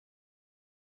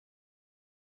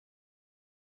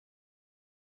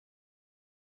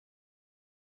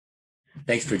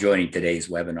Thanks for joining today's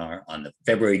webinar on the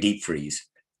February deep freeze,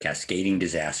 Cascading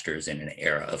Disasters in an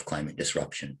Era of Climate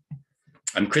Disruption.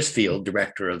 I'm Chris Field,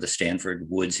 director of the Stanford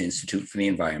Woods Institute for the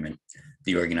Environment,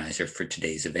 the organizer for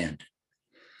today's event.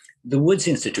 The Woods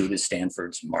Institute is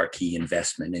Stanford's marquee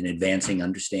investment in advancing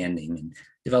understanding and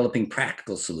developing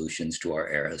practical solutions to our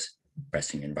era's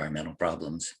pressing environmental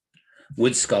problems.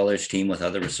 Woods scholars team with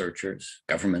other researchers,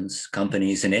 governments,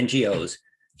 companies, and NGOs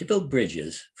to build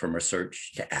bridges from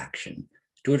research to action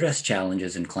to address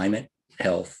challenges in climate,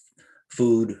 health,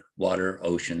 food, water,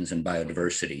 oceans, and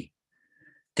biodiversity.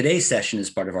 Today's session is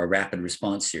part of our rapid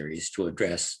response series to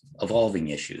address evolving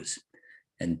issues.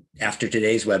 And after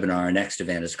today's webinar, our next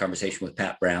event is a conversation with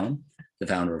Pat Brown, the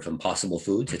founder of Impossible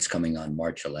Foods. It's coming on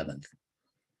March 11th.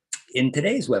 In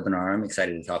today's webinar, I'm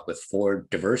excited to talk with four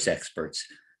diverse experts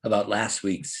about last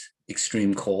week's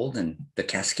extreme cold and the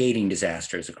cascading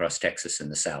disasters across Texas and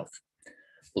the South.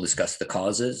 We'll discuss the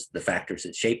causes, the factors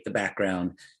that shape the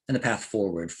background, and the path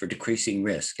forward for decreasing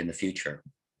risk in the future.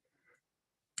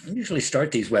 I usually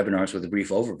start these webinars with a brief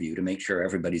overview to make sure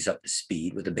everybody's up to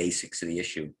speed with the basics of the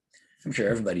issue. I'm sure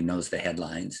everybody knows the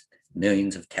headlines.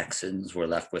 Millions of Texans were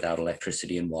left without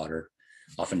electricity and water,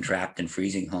 often trapped in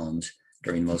freezing homes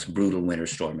during the most brutal winter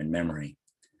storm in memory.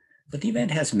 But the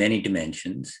event has many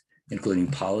dimensions,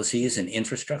 including policies and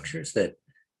infrastructures that,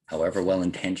 however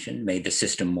well-intentioned, made the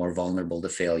system more vulnerable to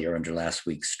failure under last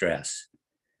week's stress.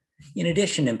 In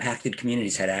addition, impacted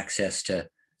communities had access to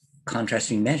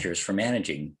contrasting measures for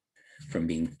managing, from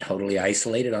being totally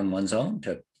isolated on one's own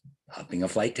to hopping a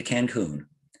flight to Cancun.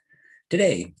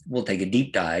 Today, we'll take a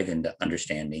deep dive into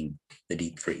understanding the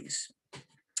deep freeze.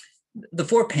 The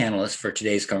four panelists for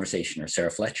today's conversation are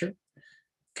Sarah Fletcher,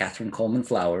 Catherine Coleman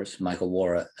Flowers, Michael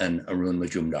Wara, and Arun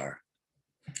Majumdar.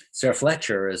 Sarah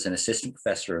Fletcher is an assistant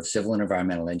professor of civil and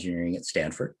environmental engineering at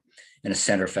Stanford and a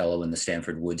center fellow in the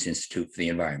Stanford Woods Institute for the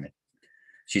Environment.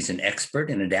 She's an expert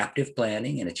in adaptive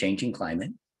planning in a changing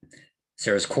climate.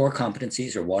 Sarah's core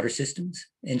competencies are water systems,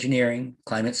 engineering,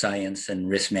 climate science, and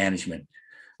risk management.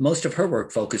 Most of her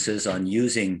work focuses on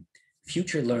using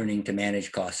future learning to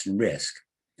manage cost and risk,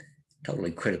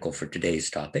 totally critical for today's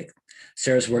topic.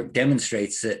 Sarah's work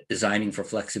demonstrates that designing for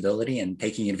flexibility and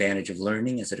taking advantage of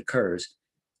learning as it occurs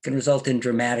can result in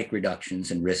dramatic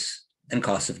reductions in risks and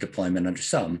costs of deployment under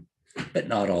some, but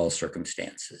not all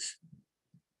circumstances.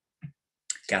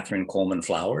 Catherine Coleman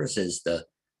Flowers is the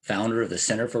founder of the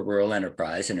Center for Rural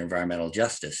Enterprise and Environmental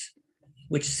Justice,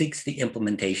 which seeks the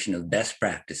implementation of best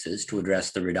practices to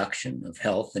address the reduction of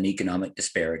health and economic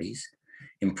disparities,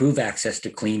 improve access to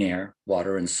clean air,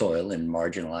 water, and soil in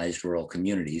marginalized rural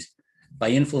communities by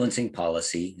influencing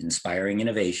policy, inspiring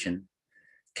innovation,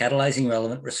 catalyzing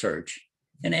relevant research,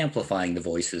 and amplifying the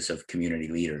voices of community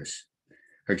leaders.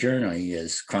 Her journey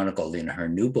is chronicled in her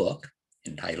new book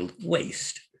entitled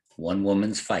Waste: One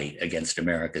Woman's Fight Against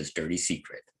America's Dirty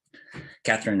Secret.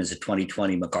 Catherine is a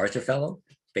 2020 MacArthur Fellow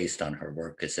based on her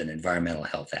work as an environmental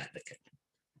health advocate.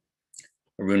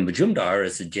 Arun Majumdar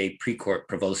is the J. Precourt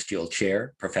Provostial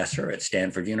Chair Professor at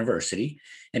Stanford University,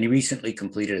 and he recently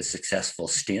completed a successful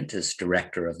stint as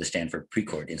director of the Stanford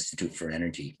Precourt Institute for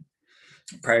Energy.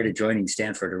 Prior to joining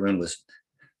Stanford, Arun was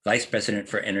vice president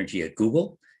for energy at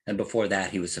Google, and before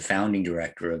that, he was the founding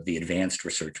director of the Advanced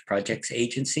Research Projects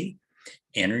Agency,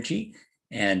 Energy,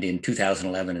 and in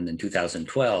 2011 and then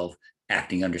 2012,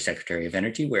 acting undersecretary of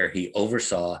energy, where he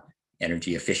oversaw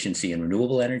energy efficiency and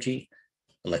renewable energy,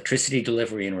 electricity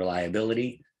delivery and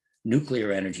reliability,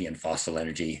 nuclear energy, and fossil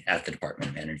energy at the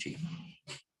Department of Energy.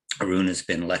 Arun has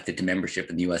been elected to membership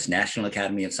in the U.S. National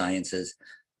Academy of Sciences,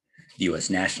 the U.S.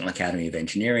 National Academy of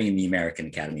Engineering, and the American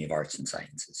Academy of Arts and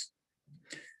Sciences.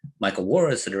 Michael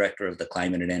Wara is the director of the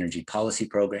Climate and Energy Policy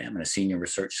Program and a senior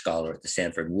research scholar at the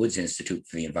Stanford Woods Institute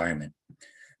for the Environment.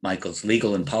 Michael's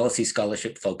legal and policy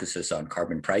scholarship focuses on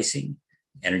carbon pricing,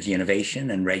 energy innovation,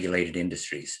 and regulated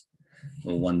industries.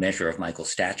 One measure of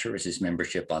Michael's stature is his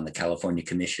membership on the California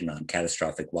Commission on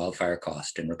Catastrophic Wildfire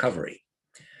Cost and Recovery.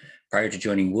 Prior to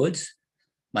joining Woods,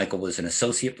 Michael was an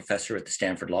associate professor at the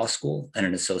Stanford Law School and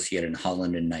an associate in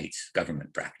Holland and Knight's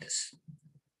government practice.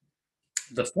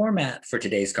 The format for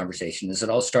today's conversation is that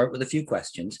I'll start with a few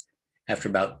questions. After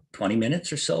about 20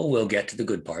 minutes or so, we'll get to the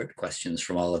good part, questions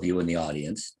from all of you in the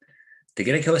audience. To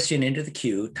get a question into the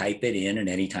queue, type it in at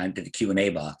any time to the Q&A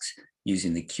box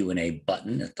using the Q&A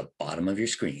button at the bottom of your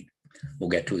screen. We'll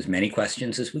get to as many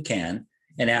questions as we can,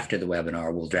 and after the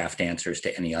webinar, we'll draft answers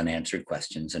to any unanswered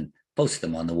questions and post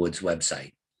them on the Woods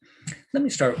website. Let me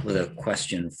start with a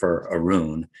question for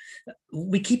Arun.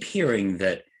 We keep hearing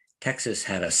that Texas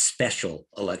had a special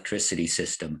electricity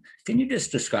system. Can you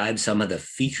just describe some of the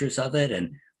features of it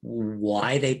and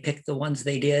why they picked the ones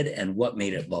they did and what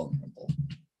made it vulnerable.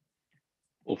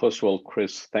 Well, first of all,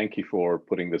 Chris, thank you for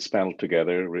putting this panel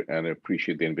together, and I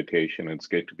appreciate the invitation. It's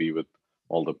great to be with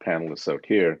all the panelists out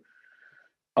here.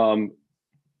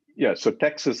 Yeah, so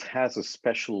Texas has a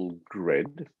special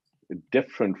grid,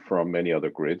 different from many other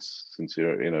grids. Since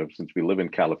since we live in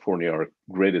California, our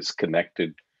grid is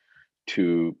connected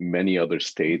to many other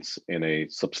states in a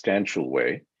substantial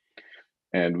way,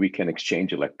 and we can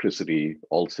exchange electricity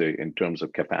also in terms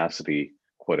of capacity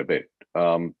quite a bit.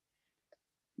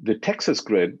 The Texas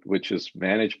grid, which is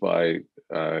managed by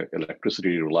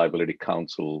Electricity Reliability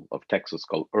Council of Texas,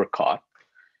 called ERCOT,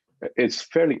 is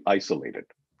fairly isolated.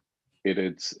 It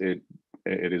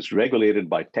is regulated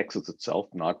by Texas itself,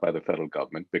 not by the federal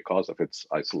government, because of its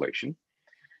isolation.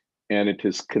 And it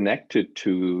is connected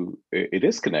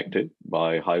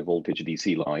by high voltage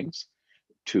DC lines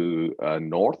to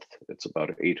north. It's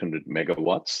about 800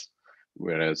 megawatts,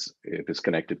 whereas it is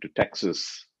connected to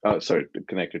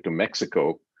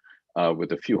Mexico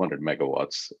with a few hundred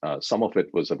megawatts. Some of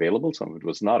it was available, some of it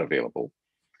was not available.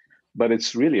 But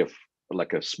it's really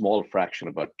like a small fraction,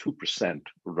 about 2%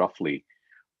 roughly,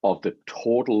 of the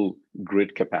total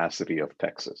grid capacity of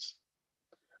Texas.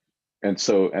 And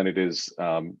so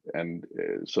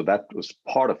that was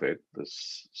part of it.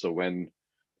 So when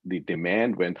the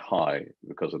demand went high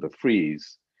because of the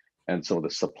freeze, and so the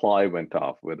supply went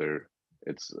off, whether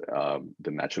it's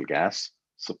the natural gas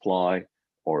supply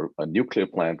or a nuclear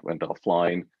plant went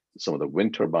offline, some of the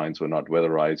wind turbines were not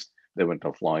weatherized, they went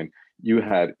offline, you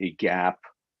had a gap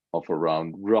of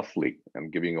around, roughly, I'm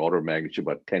giving order of magnitude,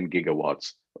 about 10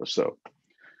 gigawatts or so.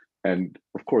 And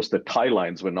of course, the tie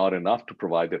lines were not enough to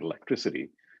provide that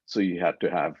electricity. So you had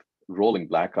to have rolling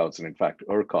blackouts. And in fact,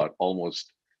 ERCOT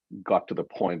almost got to the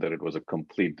point that it was a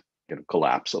complete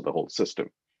collapse of the whole system.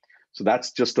 So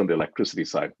that's just on the electricity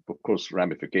side. Of course,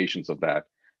 ramifications of that,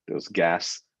 there was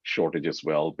gas shortage as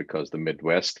well, because the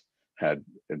Midwest had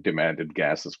demanded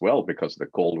gas as well, because the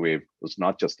cold wave was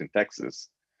not just in Texas,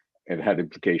 it had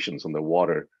implications on the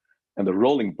water. And the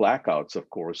rolling blackouts, of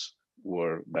course,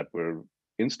 were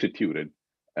instituted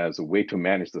as a way to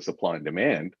manage the supply and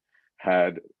demand,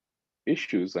 had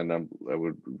issues. And I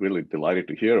would really delighted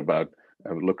to hear about,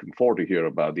 I'm looking forward to hear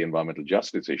about the environmental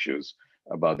justice issues,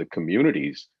 about the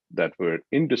communities that were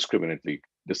indiscriminately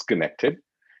disconnected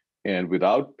and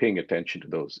without paying attention to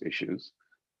those issues.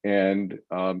 And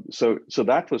so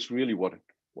that was really what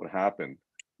happened.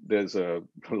 There's a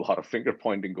lot of finger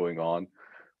pointing going on,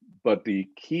 but the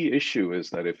key issue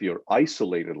is that if you're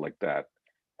isolated like that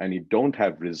and you don't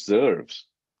have reserves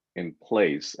in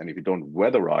place, and if you don't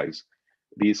weatherize,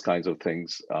 these kinds of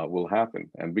things will happen.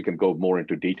 And we can go more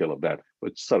into detail of that,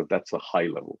 but that's a high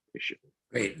level issue.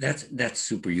 Great, that's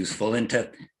super useful. And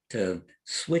to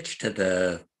switch to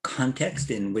the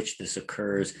context in which this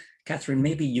occurs, Catherine,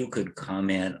 maybe you could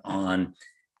comment on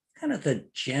kind of the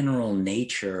general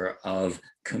nature of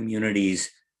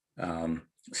communities'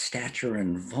 stature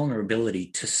and vulnerability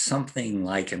to something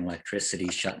like an electricity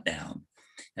shutdown,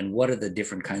 and what are the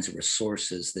different kinds of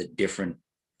resources that different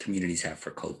communities have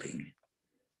for coping?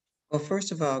 Well,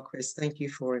 first of all, Chris, thank you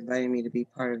for inviting me to be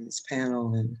part of this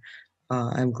panel, and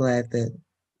I'm glad that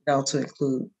it also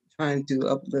include trying to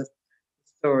uplift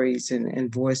stories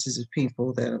and voices of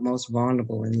people that are most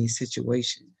vulnerable in these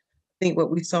situations. I think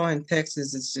what we saw in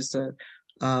Texas is just a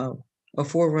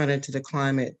forerunner to the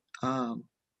climate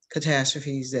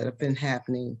catastrophes that have been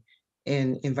happening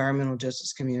in environmental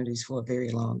justice communities for a very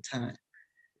long time.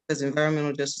 Because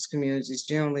environmental justice communities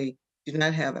generally do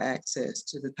not have access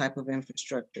to the type of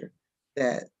infrastructure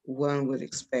that one would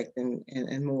expect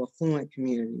in more affluent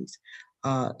communities.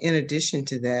 In addition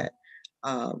to that,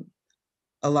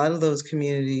 a lot of those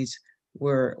communities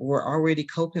were already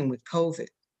coping with COVID,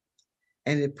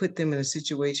 and it put them in a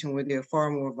situation where they're far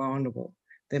more vulnerable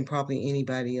than probably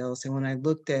anybody else. And when I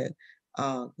looked at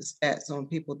the stats on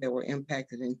people that were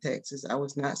impacted in Texas, I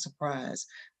was not surprised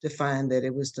to find that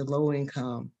it was the low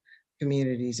income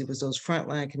communities. It was those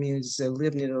frontline communities that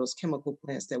lived near those chemical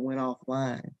plants that went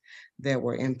offline that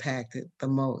were impacted the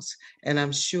most. And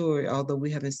I'm sure, although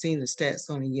we haven't seen the stats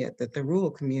on it yet, that the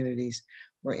rural communities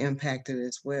were impacted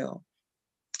as well.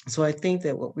 So I think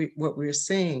that what we're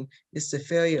seeing is the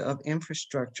failure of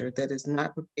infrastructure that is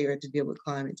not prepared to deal with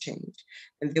climate change.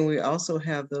 And then we also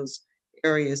have those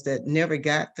areas that never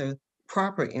got the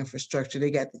proper infrastructure. They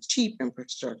got the cheap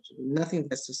infrastructure, nothing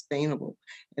that's sustainable.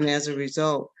 And as a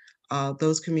result,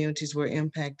 those communities were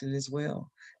impacted as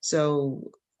well. So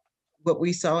what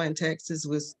we saw in Texas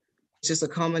was just a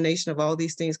combination of all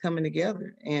these things coming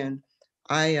together. And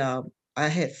I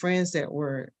had friends that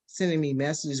were sending me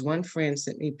messages. One friend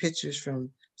sent me pictures from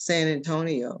San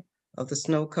Antonio, of the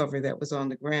snow cover that was on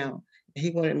the ground. He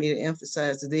wanted me to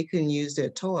emphasize that they couldn't use their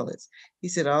toilets. He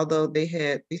said, although they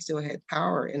still had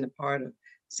power in the part of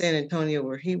San Antonio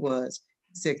where he was,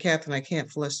 he said, Catherine, I can't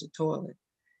flush the toilet.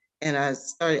 And I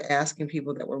started asking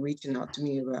people that were reaching out to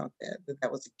me about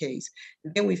that was the case.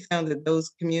 And then we found that those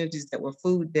communities that were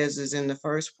food deserts in the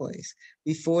first place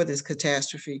before this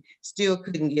catastrophe still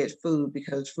couldn't get food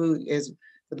because food is,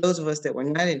 for those of us that were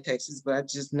not in Texas, but I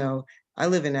just know I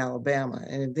live in Alabama,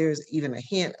 and if there's even a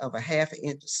hint of a half an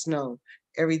inch of snow,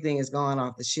 everything is gone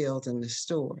off the shelves in the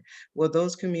store. Well,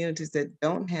 those communities that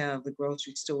don't have the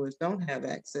grocery stores, don't have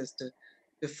access to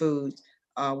food,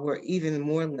 were even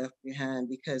more left behind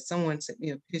because someone sent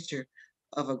me a picture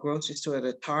of a grocery store at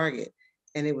a Target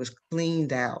and it was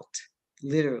cleaned out,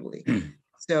 literally.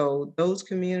 So those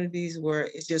communities where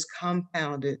it's just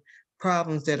compounded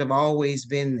problems that have always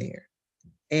been there.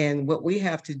 And what we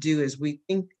have to do as we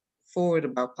think forward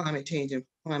about climate change and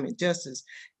climate justice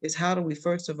is how do we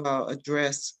first of all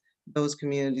address those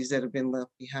communities that have been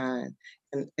left behind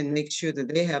and make sure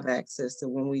that they have access to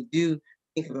when we do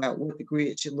think about what the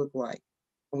grid should look like,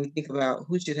 when we think about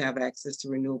who should have access to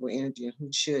renewable energy and who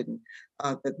shouldn't,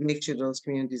 but make sure those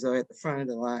communities are at the front of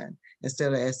the line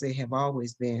instead of as they have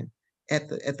always been at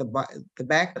the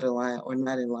back of the line or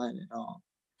not in line at all.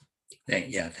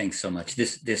 Yeah, thanks so much.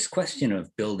 This question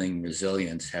of building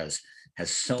resilience has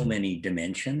so many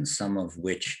dimensions, some of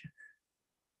which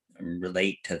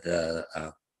relate to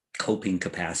the coping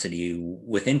capacity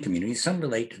within communities. Some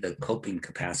relate to the coping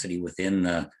capacity within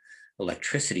the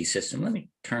electricity system. Let me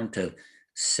turn to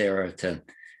Sarah to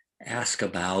ask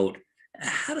about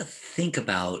how to think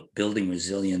about building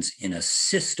resilience in a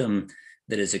system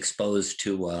that is exposed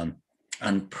to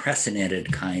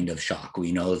unprecedented kind of shock.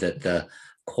 We know that the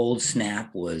cold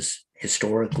snap was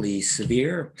historically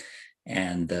severe,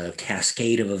 and the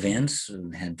cascade of events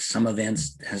had some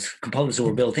events has components that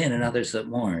were built in and others that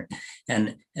weren't.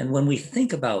 And when we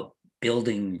think about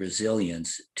building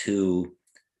resilience to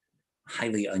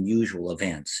highly unusual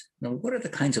events, what are the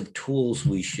kinds of tools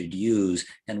we should use,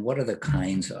 and what are the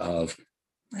kinds of,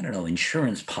 I don't know,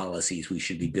 insurance policies we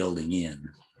should be building in?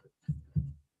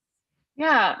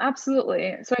 Yeah,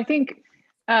 absolutely. So I think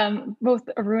both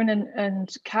Arun and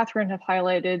Catherine have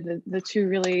highlighted the two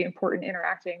really important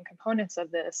interacting components of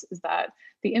this, is that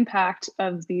the impact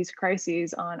of these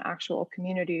crises on actual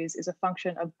communities is a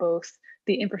function of both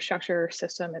the infrastructure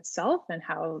system itself and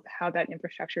how that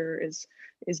infrastructure is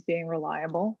being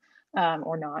reliable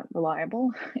or not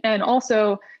reliable, and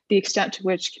also the extent to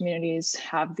which communities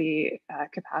have the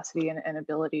capacity and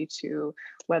ability to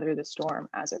weather the storm,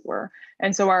 as it were.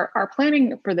 And so our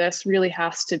planning for this really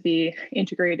has to be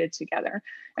integrated together.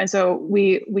 And so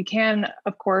we can,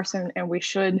 of course, and we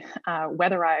should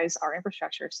weatherize our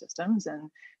infrastructure systems,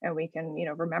 and we can,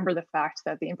 remember the fact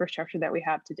that the infrastructure that we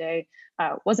have today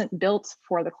wasn't built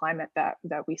for the climate that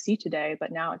we see today,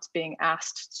 but now it's being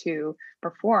asked to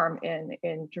perform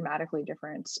in dramatically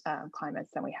different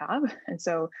climates than we have. And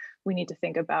so we need to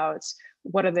think about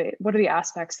what are the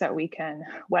aspects that we can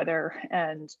weather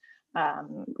and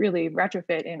really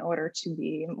retrofit in order to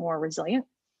be more resilient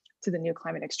to the new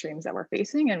climate extremes that we're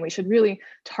facing. And we should really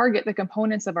target the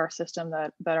components of our system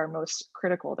that are most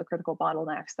critical, the critical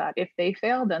bottlenecks, that if they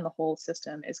fail, then the whole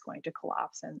system is going to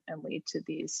collapse and lead to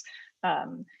these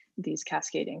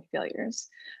cascading failures.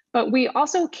 But we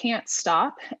also can't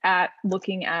stop at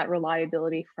looking at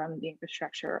reliability from the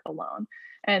infrastructure alone.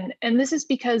 And this is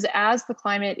because as the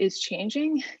climate is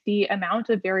changing, the amount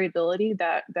of variability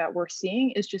that we're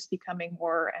seeing is just becoming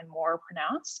more and more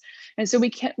pronounced. And so we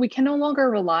can no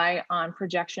longer rely on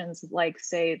projections like,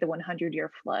 say, the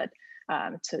 100-year flood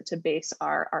to base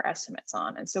our estimates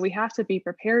on. And so we have to be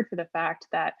prepared for the fact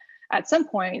that at some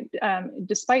point,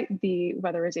 despite the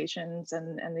weatherizations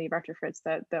and the retrofits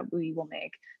that we will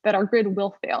make, that our grid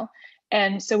will fail.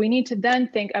 And so we need to then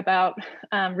think about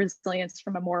resilience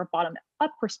from a more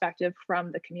bottom-up perspective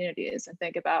from the communities, and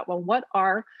think about, well, what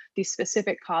are the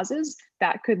specific causes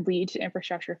that could lead to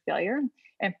infrastructure failure?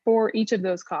 And for each of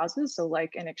those causes, so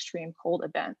like an extreme cold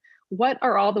event, what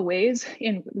are all the ways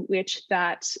in which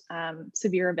that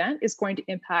severe event is going to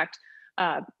impact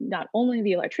not only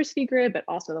the electricity grid, but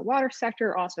also the water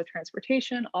sector, also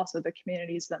transportation, also the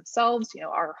communities themselves?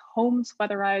 Are homes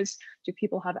weatherized? Do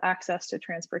people have access to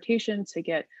transportation to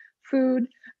get food?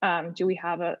 Do we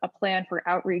have a plan for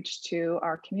outreach to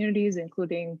our communities,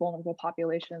 including vulnerable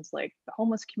populations like the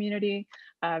homeless community?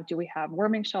 Do we have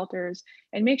warming shelters?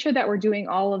 And make sure that we're doing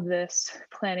all of this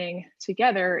planning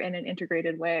together in an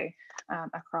integrated way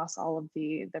across all of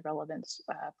the relevant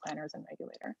planners and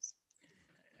regulators.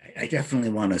 I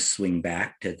definitely want to swing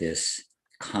back to this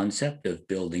concept of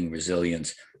building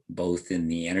resilience, both in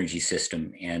the energy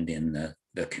system and in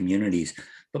the communities.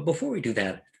 But before we do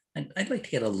that, I'd like to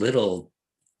get a little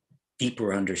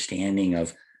deeper understanding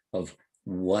of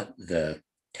what the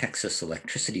Texas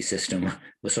electricity system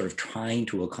was sort of trying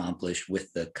to accomplish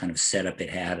with the kind of setup it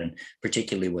had, and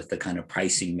particularly with the kind of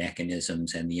pricing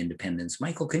mechanisms and the independence.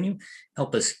 Michael, can you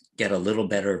help us get a little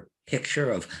better picture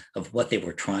of what they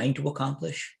were trying to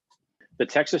accomplish? The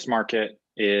Texas market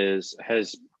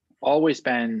has always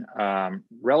been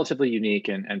relatively unique,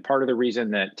 and part of the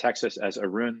reason that Texas, as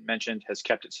Arun mentioned, has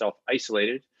kept itself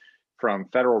isolated from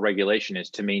federal regulation is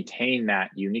to maintain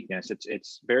that uniqueness.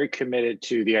 It's very committed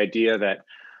to the idea that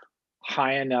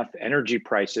high enough energy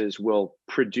prices will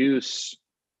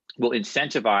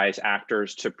incentivize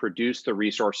actors to produce the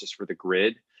resources for the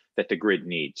grid that the grid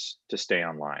needs to stay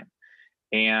online.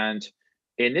 And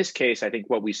in this case, I think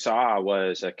what we saw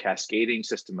was a cascading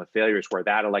system of failures where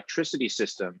that electricity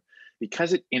system,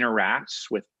 because it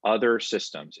interacts with other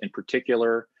systems, in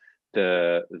particular,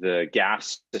 the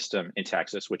gas system in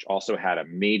Texas, which also had a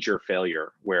major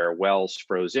failure where wells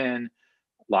froze in,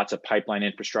 lots of pipeline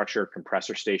infrastructure,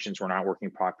 compressor stations were not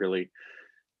working properly.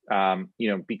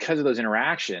 Because of those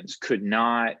interactions, could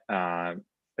not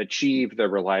achieve the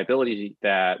reliability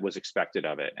that was expected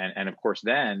of it. And of course,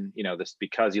 then,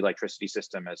 because the electricity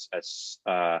system, as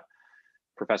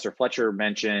Professor Fletcher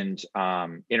mentioned,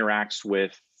 interacts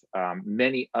with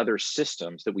many other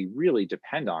systems that we really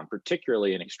depend on,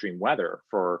 particularly in extreme weather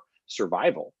for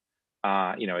survival.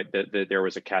 There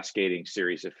was a cascading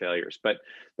series of failures, but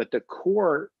the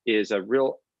core is a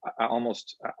real,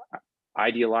 almost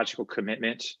ideological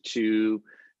commitment to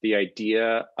the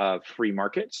idea of free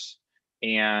markets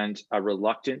and a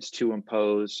reluctance to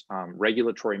impose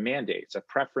regulatory mandates, a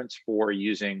preference for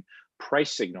using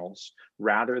price signals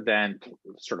rather than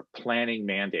sort of planning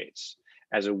mandates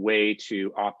as a way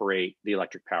to operate the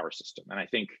electric power system. And I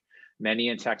think many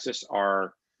in Texas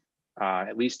are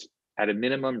at least at a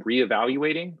minimum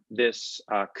reevaluating this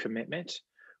commitment,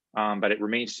 but it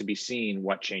remains to be seen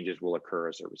what changes will occur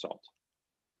as a result.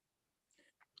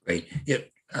 Great. Yeah,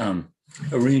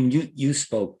 Arun, you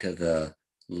spoke to the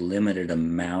limited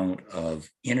amount of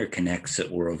interconnects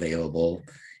that were available,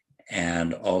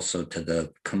 and also to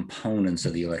the components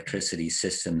of the electricity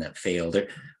system that failed.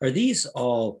 Are these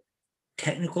all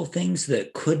technical things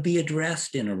that could be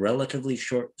addressed in a relatively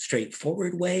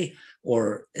straightforward way,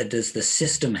 or does the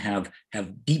system have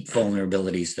deep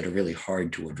vulnerabilities that are really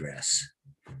hard to address?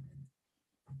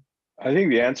 I think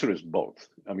the answer is both.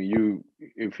 I mean,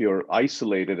 if you're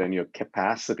isolated and your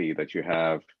capacity that you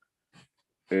have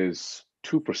is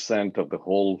 2% of the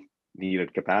whole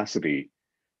needed capacity,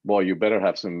 well, you better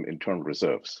have some internal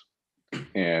reserves,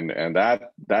 and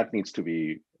that needs to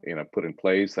be put in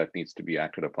place. That needs to be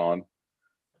acted upon.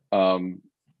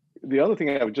 The other thing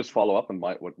I would just follow up on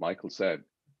what Michael said.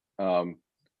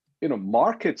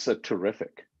 Markets are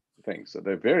terrific things.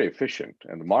 They're very efficient,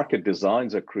 and the market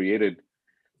designs are created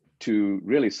to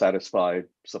really satisfy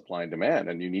supply and demand,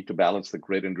 and you need to balance the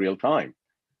grid in real time.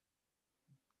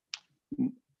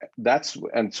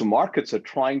 So markets are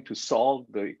trying to solve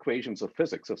the equations of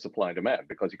physics of supply and demand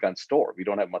because you can't store. We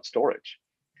don't have much storage.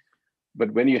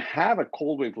 But when you have a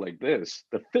cold wave like this,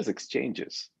 the physics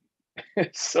changes.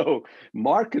 So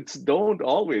markets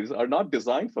are not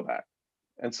designed for that.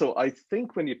 And so I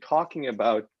think when you're talking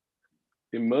about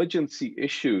emergency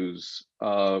issues,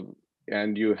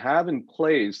 and you have in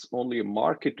place only a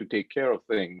market to take care of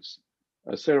things,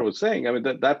 as Sarah was saying, I mean,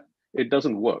 that it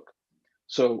doesn't work.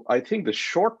 So I think the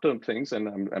short-term things,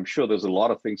 and I'm sure there's a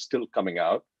lot of things still coming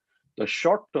out, the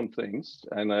short-term things,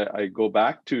 and I go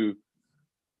back to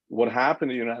what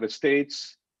happened in the United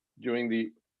States during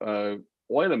the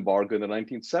oil embargo in the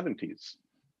 1970s.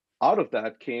 Out of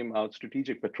that came out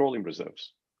strategic petroleum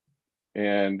reserves,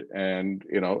 and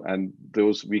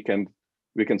those we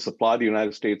can supply the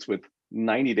United States with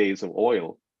 90 days of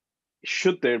oil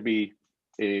should there be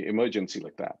an emergency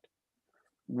like that.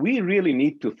 We really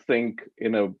need to think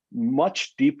in a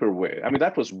much deeper way. I mean,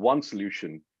 that was one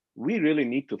solution. We really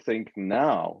need to think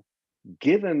now,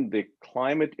 given the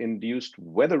climate-induced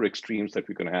weather extremes that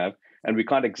we're going to have, and we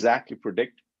can't exactly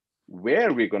predict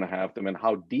where we're going to have them and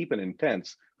how deep and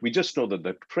intense. We just know that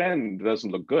the trend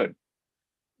doesn't look good.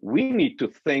 We need to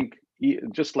think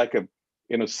just like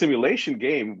in a simulation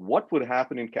game, what would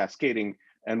happen in cascading,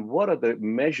 and what are the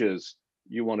measures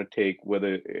you want to take,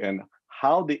 and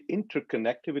how the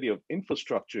interconnectivity of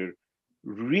infrastructure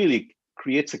really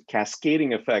creates a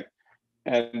cascading effect.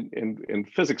 And in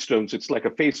physics terms, it's like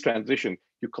a phase transition,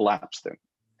 you collapse them.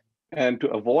 And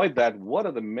to avoid that, what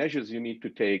are the measures you need to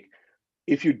take?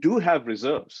 If you do have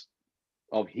reserves,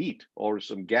 of heat or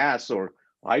some gas or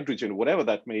hydrogen, whatever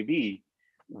that may be,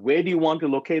 where do you want to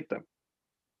locate them?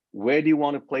 Where do you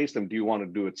want to place them? Do you want to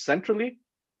do it centrally?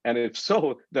 And if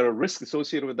so, there are risks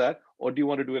associated with that, or do you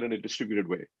want to do it in a distributed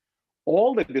way?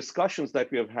 All the discussions that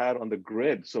we have had on the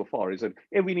grid so far is that,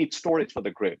 hey, we need storage for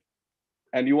the grid,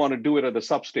 and you want to do it at the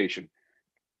substation.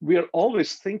 We are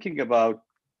always thinking about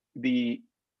the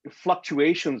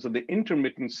fluctuations and the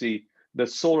intermittency that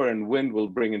solar and wind will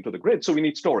bring into the grid. So we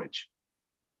need storage.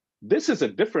 This is a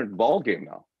different ballgame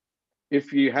now.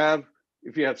 If you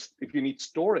need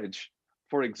storage,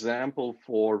 for example,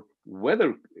 for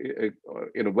weather,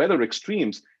 weather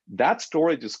extremes, that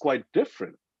storage is quite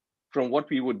different from what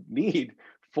we would need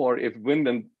for if wind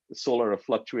and solar are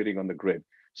fluctuating on the grid.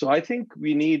 So I think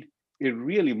we need a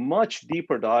really much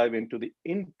deeper dive into the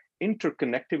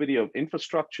interconnectivity of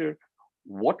infrastructure.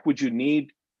 What would you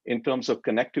need in terms of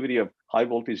connectivity of high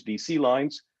voltage DC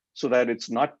lines so that it's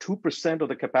not 2% of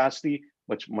the capacity,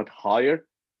 but much higher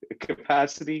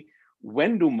capacity?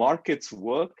 When do markets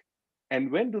work and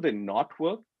when do they not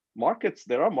work? Markets,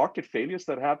 there are market failures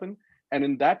that happen. And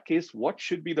in that case, what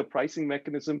should be the pricing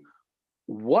mechanism?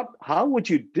 How would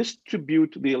you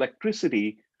distribute the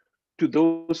electricity to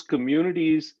those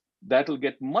communities that will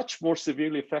get much more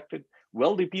severely affected?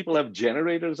 Wealthy people have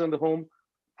generators in the home,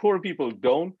 poor people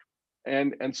don't.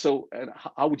 And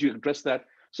how would you address that?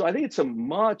 So I think it's a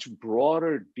much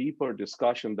broader, deeper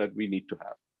discussion that we need to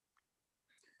have.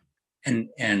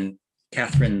 And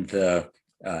Catherine, the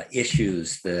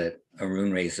issues that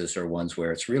Arun raises are ones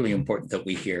where it's really important that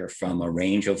we hear from a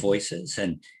range of voices,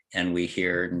 and we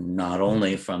hear not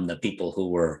only from the people who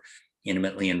were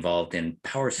intimately involved in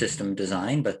power system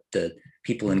design, but the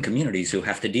people in communities who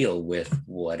have to deal with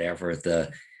whatever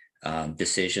the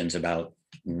decisions about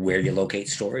where you locate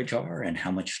storage are and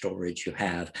how much storage you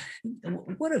have.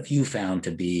 What have you found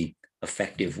to be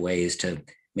effective ways to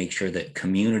make sure that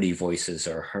community voices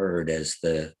are heard as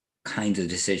the kinds of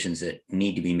decisions that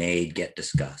need to be made get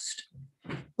discussed?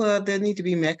 Well, there need to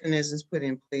be mechanisms put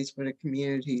in place where the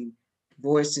community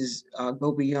voices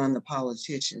go beyond the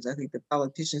politicians. I think the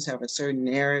politicians have a certain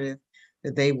narrative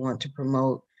that they want to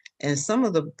promote. And some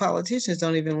of the politicians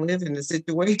don't even live in the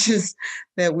situations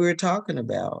that we're talking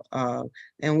about. And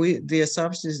the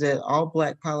assumption is that all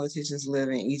Black politicians live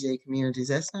in EJ communities.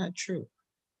 That's not true.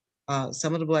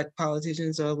 Some of the Black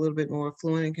politicians are a little bit more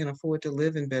affluent and can afford to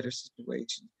live in better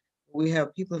situations. We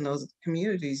have people in those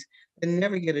communities that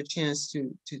never get a chance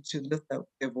to lift up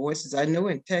their voices. I know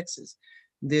in Texas,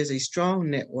 there's a strong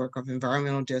network of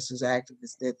environmental justice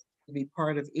activists that can be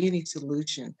part of any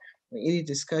solution or any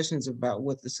discussions about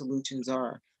what the solutions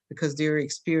are, because they're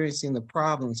experiencing the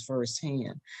problems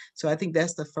firsthand. So I think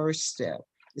that's the first step,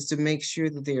 is to make sure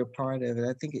that they're part of it.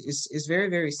 I think it's very,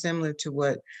 very similar to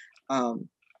what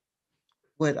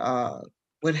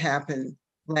happened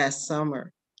last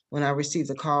summer when I received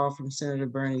a call from Senator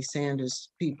Bernie Sanders'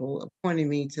 people appointing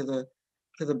me to the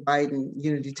Biden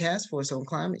Unity Task Force on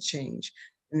climate change.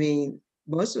 I mean,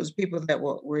 most of those people that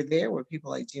were there were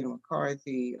people like Gina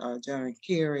McCarthy, John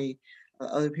Kerry,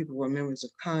 other people were members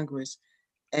of Congress,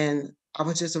 and I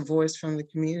was just a voice from the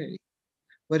community.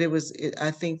 But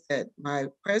I think that my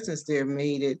presence there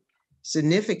made it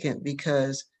significant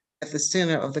because at the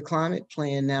center of the climate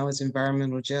plan now is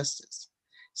environmental justice.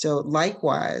 So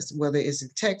likewise, whether it's in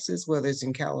Texas, whether it's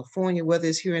in California, whether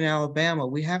it's here in Alabama,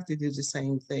 we have to do the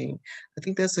same thing. I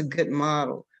think that's a good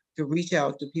model to reach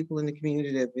out to people in the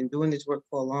community that have been doing this work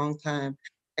for a long time.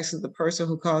 Actually, the person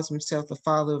who calls himself the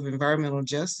father of environmental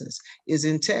justice is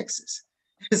in Texas.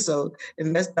 So,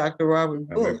 and that's Dr. Robert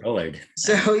Bullard.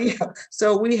 So yeah,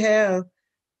 so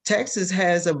Texas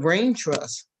has a brain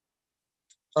trust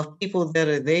of people that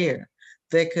are there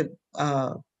that could,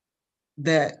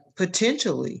 that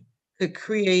potentially could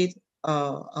create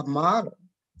a model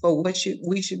for what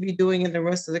we should be doing in the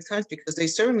rest of the country, because they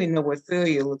certainly know what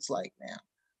failure looks like now,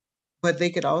 but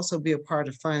they could also be a part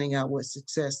of finding out what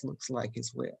success looks like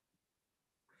as well.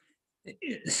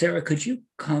 Sarah, could you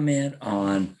comment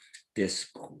on this,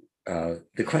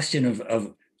 the question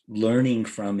of learning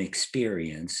from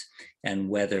experience, and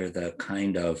whether the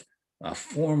kind of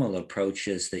formal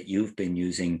approaches that you've been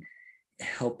using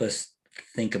help us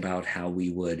think about how we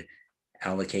would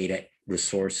allocate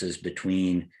resources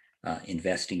between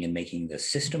investing in making the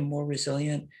system more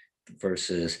resilient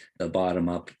versus the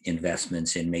bottom-up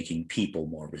investments in making people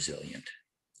more resilient?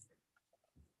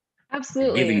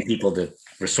 Absolutely. Giving people the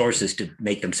resources to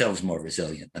make themselves more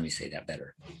resilient. Let me say that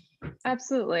better.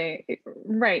 Absolutely.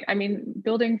 Right. I mean,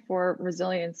 building for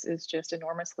resilience is just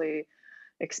enormously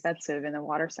expensive in the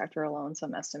water sector alone.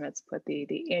 Some estimates put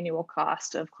the annual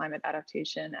cost of climate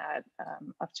adaptation at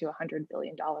up to $100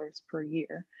 billion per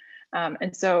year.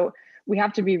 And so we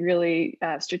have to be really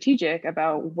strategic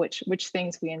about which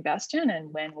things we invest in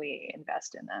and when we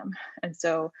invest in them. And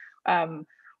so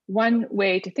one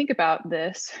way to think about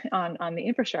this on the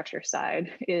infrastructure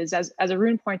side is, as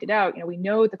Arun pointed out, we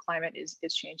know the climate is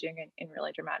changing in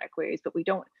really dramatic ways, but we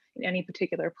don't in any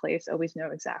particular place always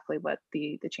know exactly what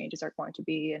the changes are going to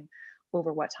be and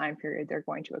over what time period they're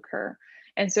going to occur.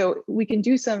 And so we can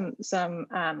do some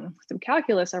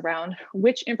calculus around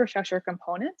which infrastructure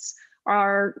components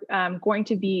are going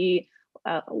to be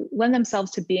lend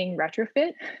themselves to being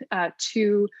retrofit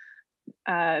to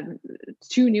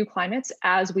new climates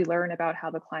as we learn about how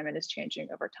the climate is changing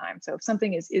over time. So if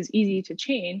something is easy to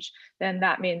change, then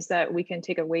that means that we can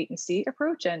take a wait and see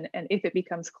approach. And if it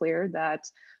becomes clear that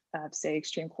say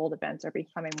extreme cold events are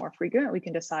becoming more frequent, we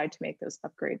can decide to make those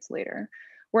upgrades later.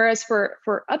 Whereas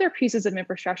for other pieces of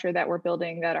infrastructure that we're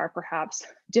building that are perhaps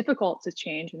difficult to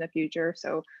change in the future,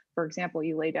 so for example,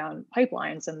 you lay down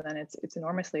pipelines and then it's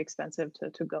enormously expensive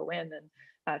to go in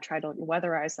and try to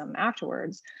weatherize them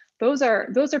afterwards. Those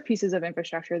are pieces of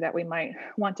infrastructure that we might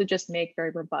want to just make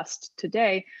very robust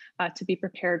today to be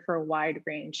prepared for a wide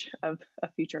range of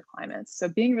future climates. So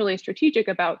being really strategic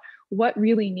about what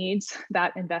really needs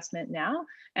that investment now,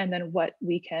 and then what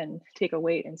we can take a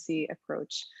wait and see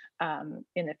approach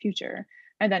in the future.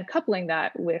 And then coupling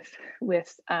that with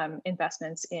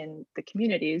investments in the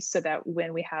communities, so that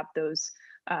when we have those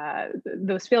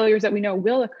failures that we know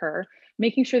will occur,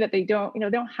 making sure that they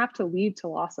don't have to lead to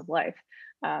loss of life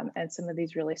and some of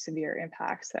these really severe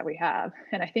impacts that we have.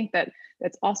 And I think that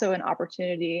that's also an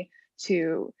opportunity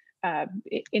to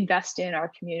invest in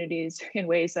our communities in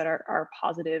ways that are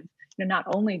positive, not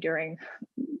only during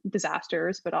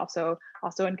disasters, but also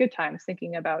in good times,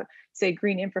 thinking about, say,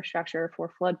 green infrastructure for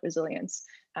flood resilience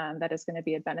that is going to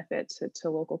be a benefit to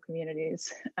local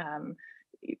communities,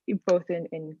 both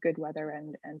in good weather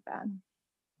and bad.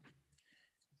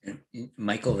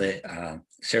 Michael,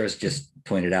 Sarah's just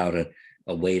pointed out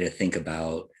a way to think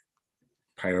about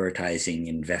prioritizing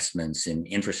investments in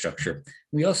infrastructure.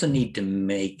 We also need to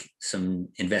make some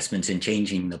investments in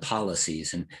changing the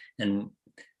policies, and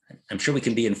I'm sure we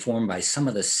can be informed by some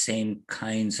of the same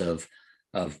kinds of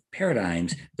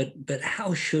paradigms, but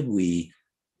how should we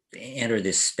enter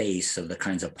this space of the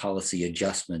kinds of policy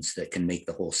adjustments that can make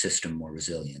the whole system more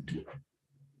resilient?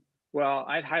 Well,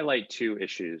 I'd highlight two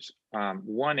issues.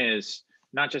 One is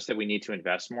not just that we need to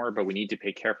invest more, but we need to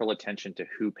pay careful attention to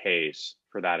who pays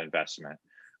for that investment.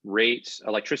 Rates,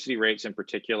 electricity rates in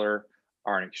particular,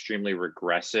 are an extremely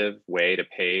regressive way to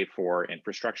pay for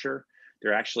infrastructure.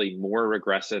 They're actually more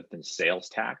regressive than sales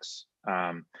tax.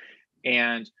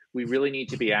 And we really need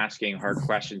to be asking hard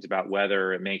questions about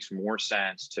whether it makes more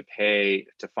sense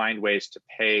to find ways to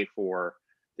pay for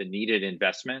the needed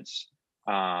investments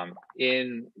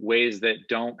in ways that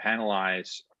don't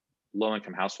penalize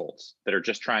low-income households that are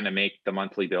just trying to make the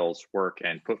monthly bills work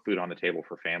and put food on the table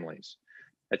for families.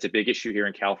 That's a big issue here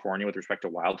in California with respect to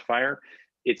wildfire.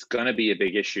 It's going to be a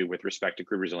big issue with respect to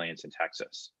grid resilience in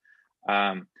Texas.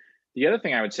 The other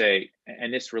thing I would say,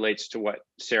 and this relates to what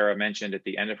Sarah mentioned at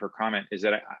the end of her comment, is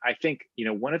that I think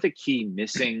one of the key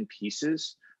missing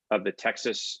pieces of the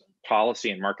Texas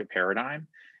policy and market paradigm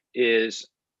is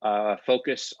a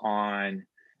focus on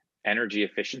energy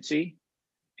efficiency,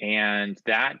 and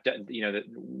that the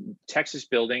Texas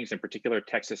buildings, in particular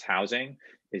Texas housing,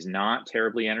 is not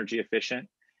terribly energy efficient,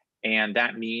 and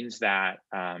that means that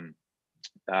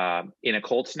in a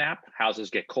cold snap, houses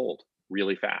get cold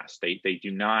really fast. They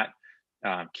do not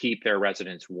keep their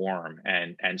residents warm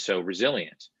and so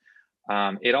resilient.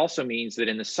 It also means that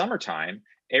in the summertime,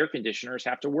 air conditioners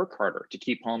have to work harder to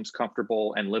keep homes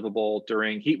comfortable and livable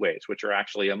during heat waves, which are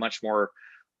actually a much more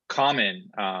common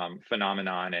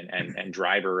phenomenon and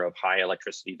driver of high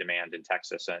electricity demand in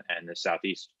Texas and the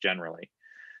Southeast generally.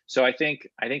 So I think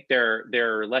there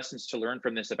are lessons to learn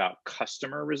from this about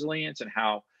customer resilience and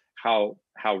how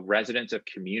residents of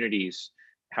communities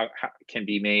can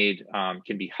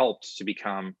be helped to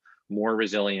become more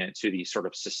resilient to these sort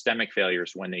of systemic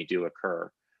failures when they do occur.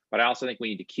 But I also think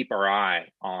we need to keep our eye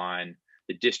on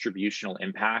the distributional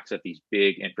impacts of these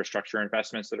big infrastructure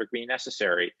investments that are being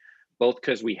necessary, both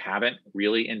because we haven't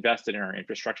really invested in our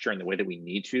infrastructure in the way that we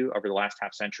need to over the last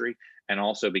half century, and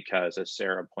also because, as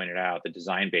Sarah pointed out, the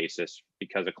design basis,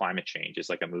 because of climate change, is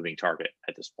like a moving target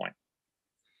at this point.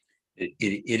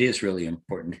 It is really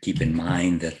important to keep in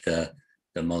mind that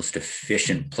the most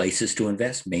efficient places to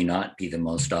invest may not be the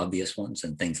most obvious ones,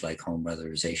 and things like home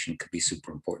weatherization could be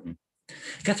super important.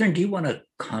 Catherine, do you want to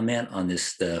comment on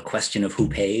this, the question of who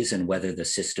pays and whether the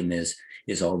system is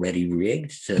already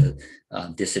rigged to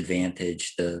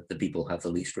disadvantage the people who have the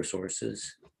least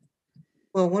resources?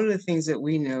 Well, one of the things that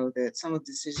we know that some of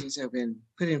the decisions have been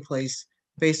put in place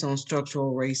based on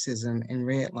structural racism and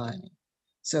redlining.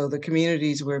 So the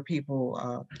communities where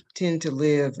people tend to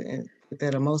live and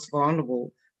that are most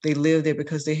vulnerable, they live there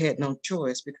because they had no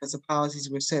choice because the policies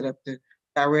were set up to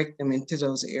direct them into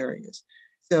those areas.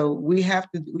 So we got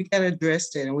to address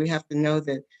that, and we have to know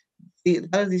that a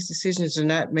lot of these decisions are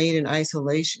not made in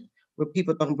isolation, where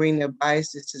people don't bring their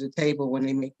biases to the table when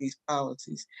they make these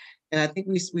policies. And I think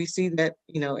we see that,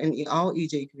 you know, in all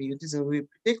EJ communities, and we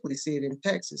particularly see it in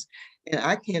Texas. And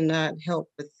I cannot help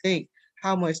but think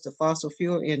how much the fossil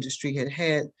fuel industry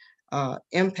had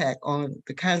impact on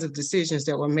the kinds of decisions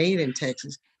that were made in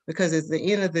Texas. Because at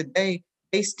the end of the day,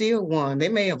 they still won. They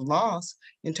may have lost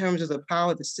in terms of the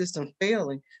power of the system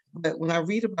failing. But when I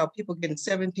read about people getting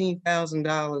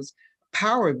 $17,000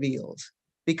 power bills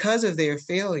because of their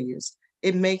failures,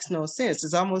 it makes no sense.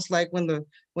 It's almost like when the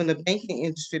banking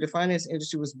industry, the finance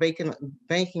industry was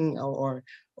banking or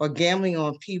gambling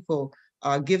on people,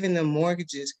 giving them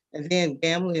mortgages and then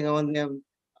gambling on them,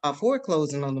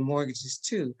 foreclosing on the mortgages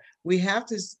too. We have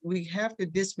to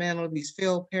dismantle these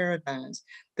failed paradigms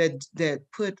that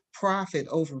put profit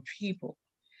over people.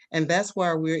 And that's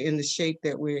why we're in the shape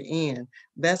that we're in.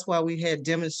 That's why we had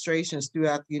demonstrations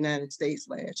throughout the United States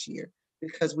last year,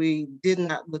 because we did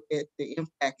not look at the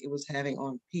impact it was having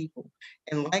on people.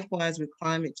 And likewise with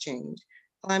climate change.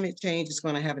 Climate change is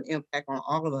going to have an impact on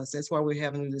all of us. That's why we're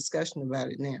having a discussion about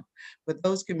it now. But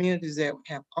those communities that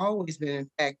have always been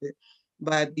impacted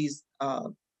by these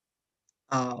about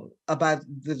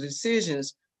the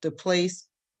decisions to place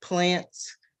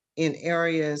plants in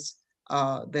areas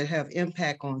that have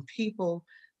impact on people,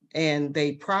 and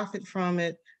they profit from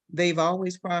it. They've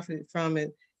always profited from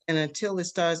it. And until it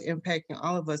starts impacting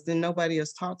all of us, then nobody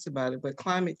else talks about it. But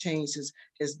climate change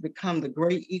has become the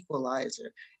great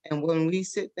equalizer. And when we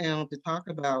sit down to talk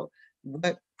about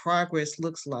what progress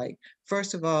looks like,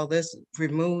 first of all, let's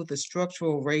remove the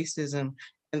structural racism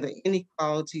and the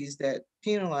inequalities that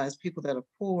penalize people that are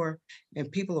poor and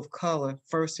people of color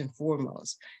first and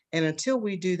foremost. And until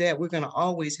we do that, we're going to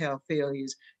always have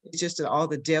failures. It's just that all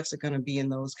the deaths are going to be in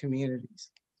those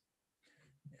communities.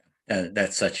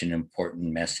 That's such an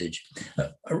important message.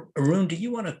 Arun, do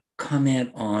you want to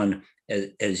comment on,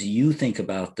 as you think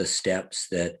about the steps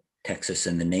that Texas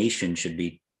and the nation should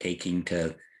be taking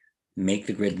to make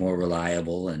the grid more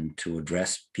reliable and to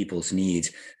address people's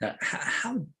needs,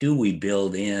 how do we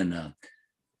build in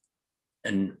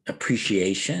an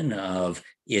appreciation of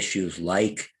issues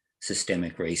like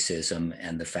systemic racism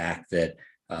and the fact that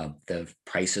the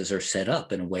prices are set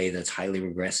up in a way that's highly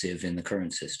regressive in the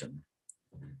current system?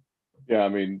 Yeah, I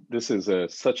mean, this is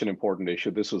such an important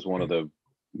issue. This was one of the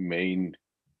main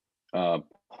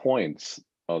points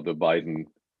of the Biden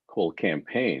whole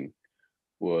campaign,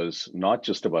 was not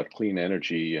just about clean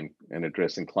energy and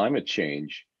addressing climate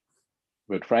change,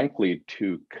 but frankly,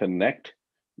 to connect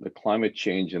the climate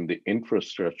change and the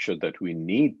infrastructure that we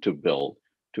need to build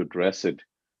to address it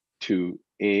to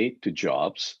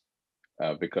jobs,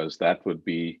 because that would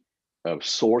be a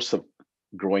source of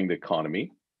growing the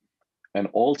economy, and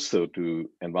also to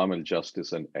environmental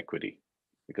justice and equity,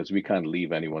 because we can't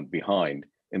leave anyone behind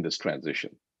in this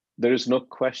transition. There is no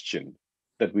question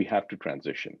that we have to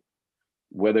transition,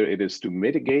 whether it is to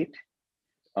mitigate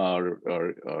or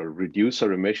reduce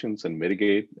our emissions and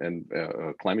mitigate and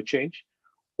climate change,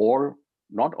 or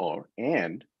not all,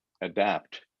 and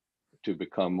adapt to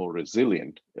become more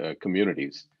resilient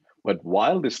communities. But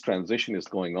while this transition is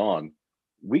going on,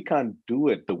 we can't do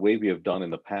it the way we have done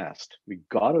in the past. We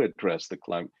got to address the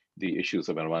issues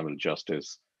of environmental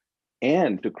justice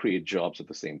and to create jobs at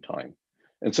the same time.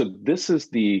 And so this is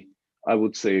I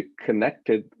would say,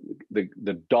 connected,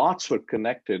 the dots were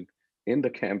connected in the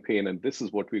campaign, and this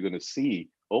is what we're going to see,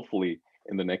 hopefully,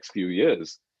 in the next few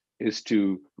years, is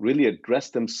to really address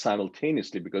them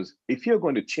simultaneously. Because if you're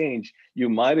going to change, you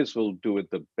might as well do it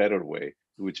the better way,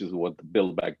 which is what the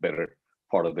Build Back Better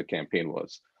part of the campaign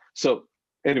was. So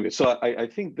anyway, so I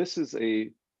think this is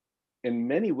in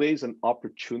many ways, an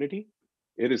opportunity.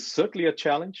 It is certainly a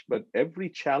challenge, but every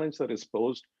challenge that is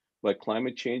posed by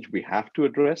climate change, we have to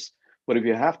address. But if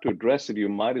you have to address it, you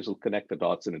might as well connect the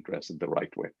dots and address it the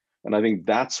right way. And I think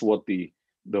that's what the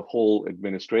whole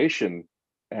administration,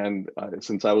 and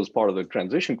since I was part of the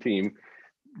transition team,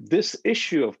 this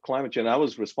issue of climate change, I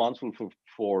was responsible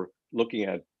for looking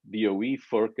at DOE,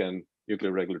 FERC, and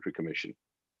Nuclear Regulatory Commission.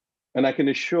 And I can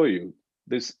assure you,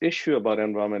 this issue about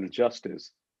environmental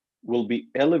justice will be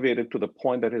elevated to the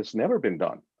point that has never been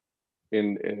done,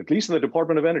 at least in the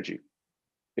Department of Energy.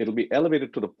 It'll be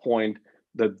elevated to the point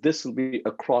that this will be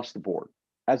across the board,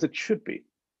 as it should be.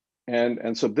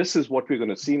 And so this is what we're going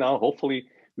to see now. Hopefully,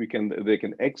 they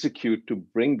can execute to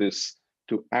bring this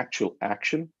to actual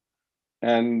action.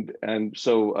 And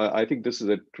so I think this is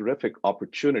a terrific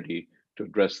opportunity to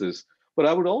address this. But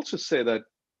I would also say that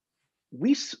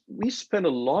we spend a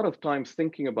lot of time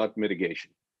thinking about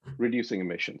mitigation, reducing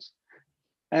emissions.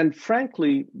 And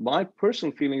frankly, my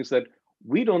personal feeling is that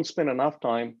we don't spend enough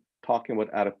time talking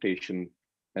about adaptation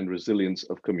and resilience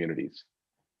of communities.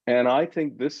 And I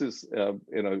think this is,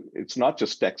 it's not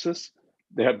just Texas.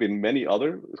 There have been many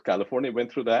other, California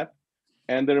went through that.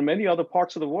 And there are many other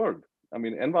parts of the world. I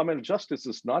mean, environmental justice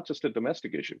is not just a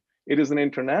domestic issue. It is an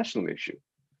international issue.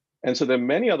 And so there are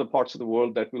many other parts of the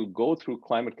world that will go through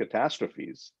climate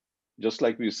catastrophes, just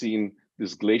like we've seen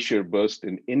this glacier burst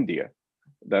in India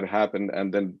that happened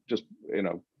and then just,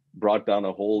 brought down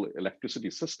a whole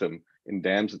electricity system in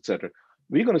dams, et cetera.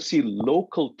 We're going to see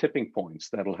local tipping points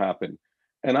that'll happen.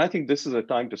 And I think this is a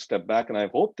time to step back. And I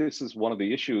hope this is one of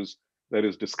the issues that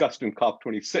is discussed in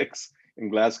COP26 in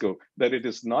Glasgow, that it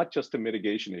is not just a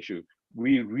mitigation issue.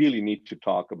 We really need to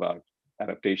talk about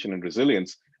adaptation and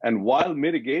resilience. And while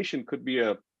mitigation could be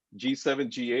a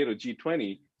G7, G8, or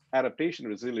G20, adaptation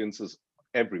and resilience is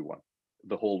everyone,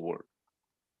 the whole world.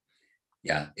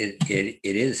 Yeah, it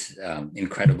is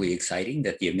incredibly exciting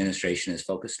that the administration is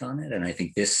focused on it. And I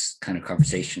think this kind of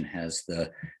conversation has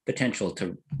the potential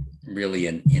to really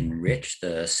enrich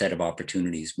the set of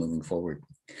opportunities moving forward.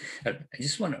 I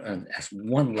just want to ask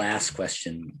one last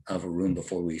question of Arun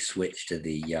before we switch to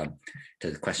the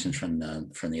questions from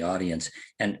the audience.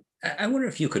 And I wonder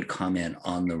if you could comment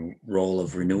on the role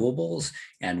of renewables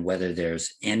and whether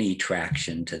there's any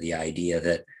traction to the idea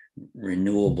that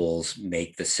renewables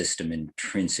make the system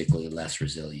intrinsically less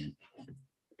resilient.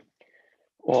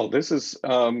 Well, this is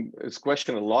this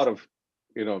question. A lot of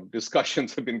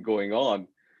discussions have been going on.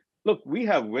 Look, we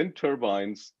have wind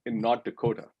turbines in North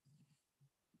Dakota,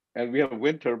 and we have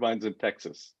wind turbines in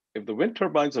Texas. If the wind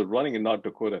turbines are running in North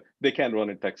Dakota, they can run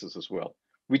in Texas as well.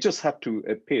 We just have to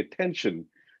pay attention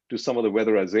to some of the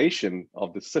weatherization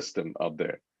of the system up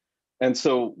there. And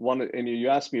so and you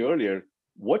asked me earlier,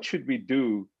 what should we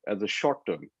do as a short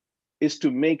term is to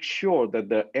make sure that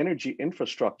the energy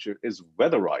infrastructure is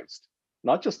weatherized.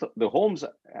 Not just the homes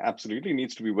absolutely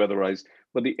needs to be weatherized,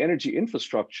 but the energy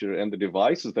infrastructure and the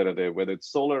devices that are there, whether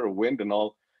it's solar or wind and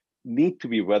all, need to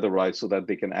be weatherized so that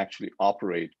they can actually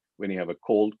operate when you have a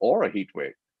cold or a heat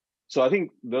wave. So I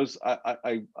think those,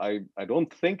 I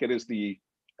don't think it is the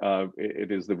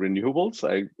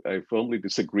renewables. I firmly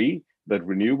disagree that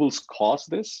renewables cause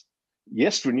this.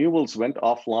 Yes, renewables went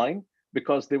offline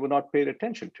because they were not paid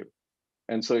attention to.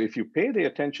 And so if you pay the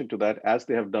attention to that, as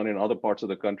they have done in other parts of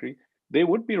the country, they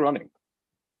would be running.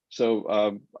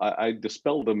 So I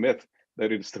dispel the myth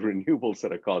that it's the renewables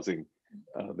that are causing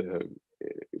the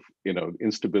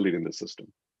instability in the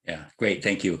system. Yeah, great,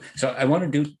 thank you. So I want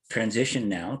to do transition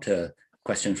now to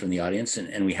questions from the audience,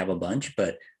 and we have a bunch,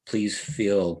 but please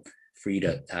feel free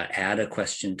to add a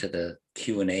question to the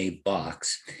Q&A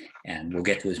box, and we'll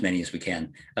get to as many as we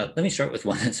can. Let me start with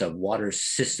one that's a water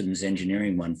systems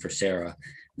engineering one for Sarah.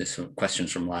 This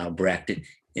question's from Lyle Brecht.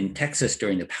 In Texas,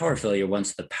 during the power failure,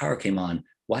 once the power came on,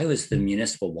 why was the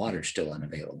municipal water still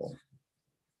unavailable?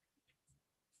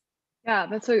 Yeah,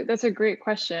 that's a great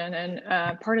question.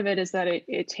 And part of it is that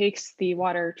it takes the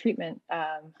water treatment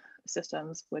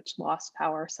systems, which lost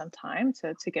power sometime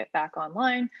to get back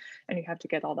online, and you have to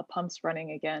get all the pumps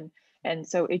running again. And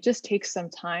so it just takes some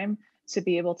time to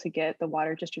be able to get the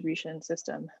water distribution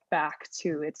system back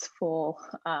to its full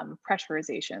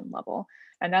pressurization level.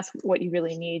 And that's what you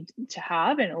really need to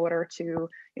have in order to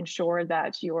ensure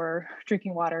that your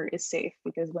drinking water is safe,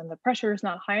 because when the pressure is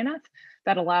not high enough,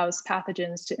 that allows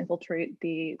pathogens to infiltrate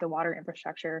the water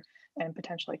infrastructure and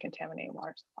potentially contaminate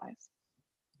water supplies.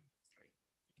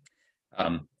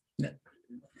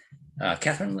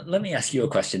 Catherine, let me ask you a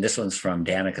question. This one's from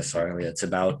Danica Sarlia. It's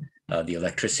about the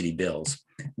electricity bills.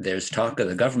 There's talk of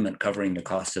the government covering the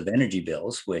cost of energy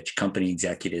bills, which company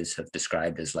executives have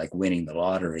described as like winning the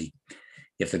lottery.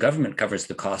 If the government covers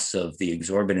the costs of the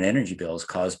exorbitant energy bills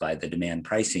caused by the demand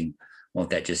pricing, won't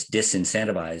that just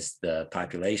disincentivize the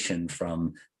population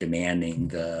from demanding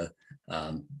the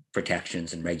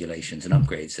protections and regulations and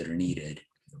upgrades that are needed?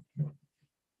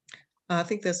 I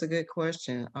think that's a good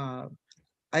question.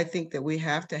 I think that we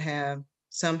have to have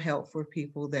some help for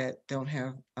people that don't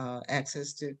have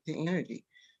access to energy,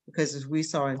 because as we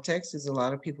saw in Texas, a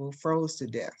lot of people froze to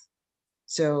death.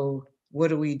 So what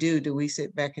do we do? Do we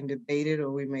sit back and debate it,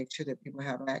 or we make sure that people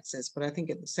have access? But I think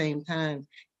at the same time,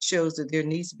 it shows that there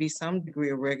needs to be some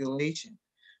degree of regulation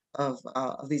of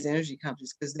these energy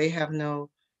companies, because they have no,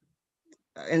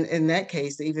 in that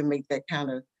case, they even make that kind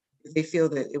of, if they feel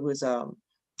that it was uh,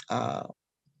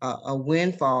 a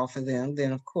windfall for them,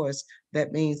 then of course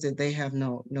that means that they have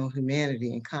no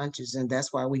humanity and conscience, and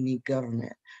that's why we need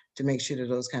government to make sure that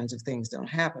those kinds of things don't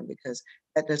happen, because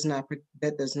that does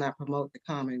not promote the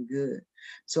common good.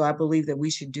 So I believe that we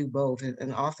should do both,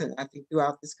 and often I think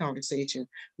throughout this conversation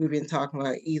we've been talking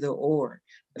about either or,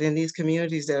 but in these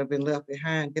communities that have been left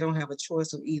behind, they don't have a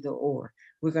choice of either or.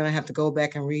 We're going to have to go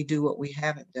back and redo what we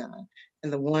haven't done,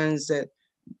 and the ones that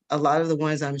a lot of the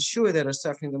ones I'm sure that are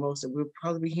suffering the most, that we'll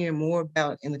probably be hearing more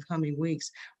about in the coming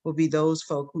weeks, will be those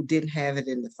folk who didn't have it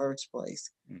in the first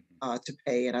place to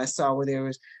pay. And I saw where there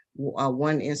was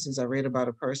one instance I read about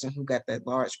a person who got that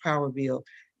large power bill,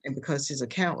 and because his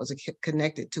account was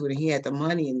connected to it and he had the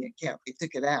money in the account, they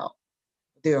took it out.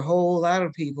 There are a whole lot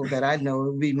of people that I know,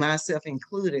 would be myself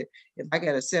included, if I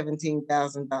got a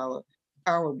 $17,000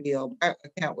 power bill, my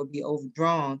account would be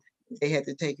overdrawn if they had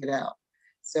to take it out.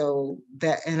 So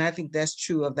that, and I think that's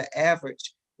true of the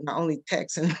average, not only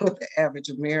Texan, but the average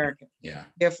American. Yeah.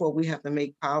 Therefore, we have to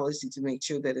make policy to make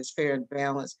sure that it's fair and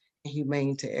balanced and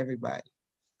humane to everybody.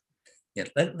 Yeah,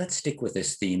 let's stick with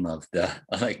this theme of the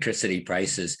electricity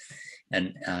prices.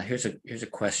 And here's a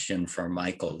question for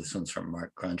Michael. This one's from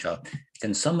Mark Crenshaw.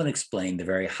 Can someone explain the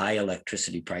very high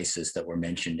electricity prices that were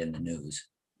mentioned in the news?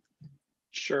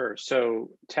 Sure.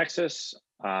 So Texas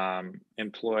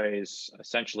employs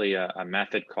essentially a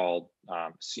method called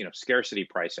scarcity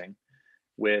pricing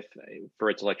for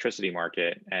its electricity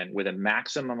market, and with a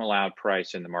maximum allowed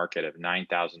price in the market of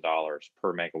 $9,000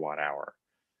 per megawatt hour.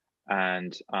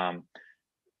 And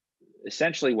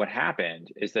essentially what happened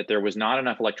is that there was not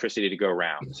enough electricity to go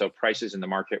around. So prices in the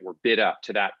market were bid up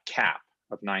to that cap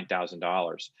of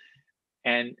 $9,000.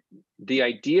 And the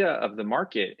idea of the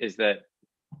market is that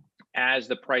as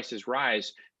the prices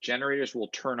rise, generators will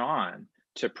turn on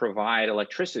to provide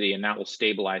electricity, and that will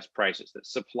stabilize prices. The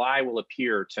supply will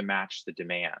appear to match the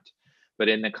demand. But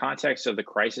in the context of the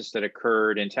crisis that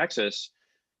occurred in Texas,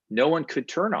 no one could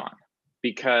turn on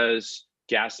because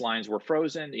gas lines were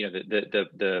frozen.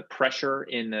 The pressure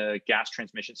in the gas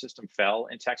transmission system fell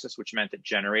in Texas, which meant that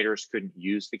generators couldn't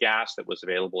use the gas that was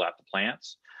available at the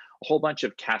plants. A whole bunch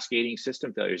of cascading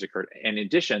system failures occurred. And in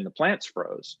addition, the plants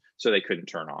froze, so they couldn't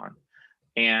turn on.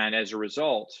 And as a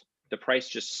result, the price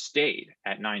just stayed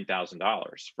at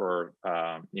 $9,000 for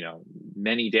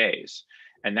many days.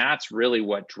 And that's really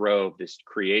what drove this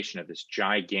creation of this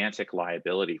gigantic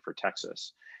liability for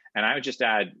Texas. And I would just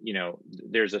add,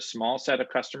 there's a small set of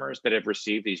customers that have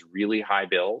received these really high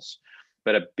bills,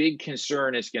 but a big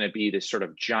concern is going to be this sort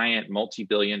of giant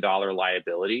multi-billion-dollar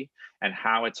liability and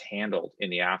how it's handled in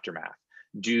the aftermath.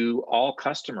 Do all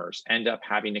customers end up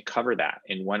having to cover that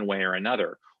in one way or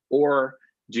another? Or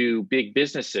do big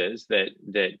businesses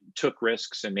that took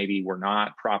risks and maybe were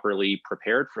not properly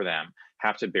prepared for them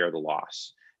have to bear the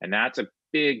loss? And that's a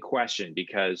big question,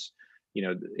 because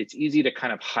it's easy to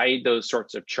kind of hide those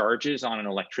sorts of charges on an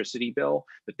electricity bill,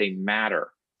 but they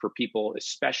matter for people,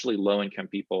 especially low-income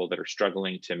people that are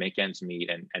struggling to make ends meet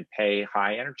and pay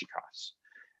high energy costs.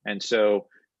 And so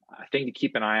a thing to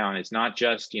keep an eye on is not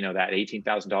just that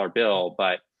 $18,000 bill,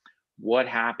 but what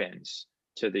happens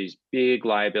to these big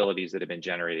liabilities that have been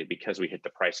generated because we hit the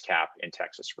price cap in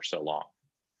Texas for so long.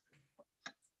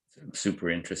 Super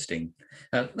interesting.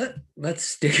 Let's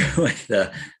stick with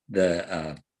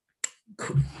the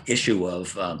issue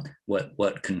of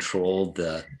what controlled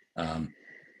the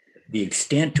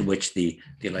extent to which the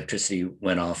electricity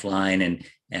went offline,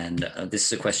 and this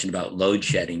is a question about load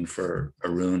shedding for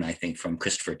Arun, I think, from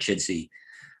Christopher Chidsey.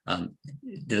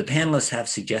 Do the panelists have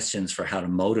suggestions for how to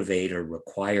motivate or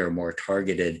require more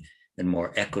targeted and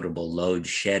more equitable load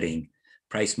shedding?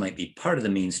 Price might be part of the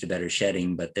means to better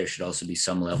shedding, but there should also be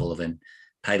some level of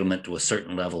entitlement to a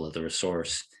certain level of the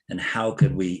resource. And how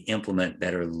could we implement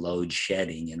better load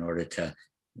shedding in order to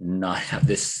not have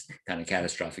this kind of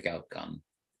catastrophic outcome?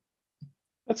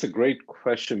 That's a great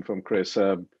question from Chris.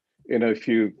 If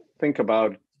you think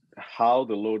about how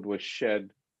the load was shed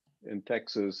in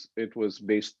Texas, it was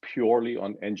based purely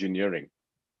on engineering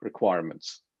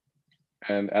requirements.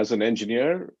 And as an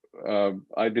engineer,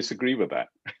 I disagree with that.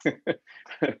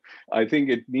 I think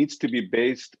it needs to be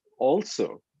based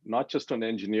also, not just on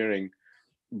engineering,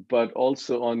 but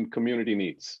also on community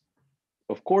needs.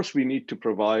 Of course, we need to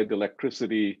provide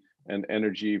electricity and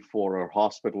energy for our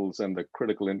hospitals and the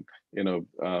critical,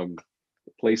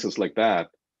 places like that.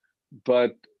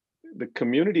 But the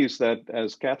communities that,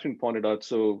 as Catherine pointed out,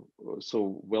 so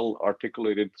well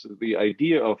articulated, so the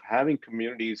idea of having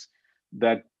communities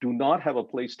that do not have a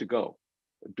place to go,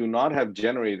 do not have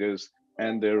generators,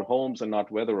 and their homes are not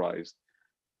weatherized.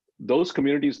 Those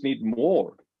communities need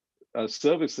more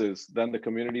services than the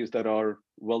communities that are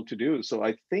well-to-do. So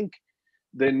I think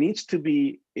there needs to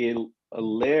be a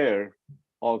layer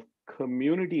of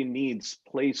community needs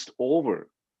placed over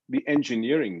the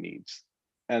engineering needs,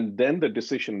 and then the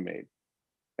decision made.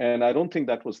 And I don't think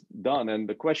that was done. And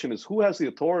the question is, who has the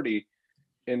authority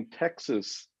in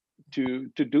Texas to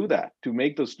do that, to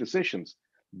make those decisions?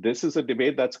 This is a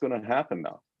debate that's going to happen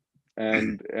now.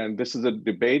 And this is a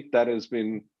debate that has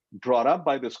been brought up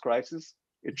by this crisis.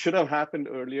 It should have happened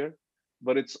earlier,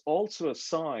 but it's also a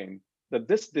sign that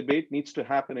this debate needs to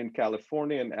happen in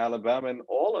California and Alabama and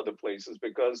all other places,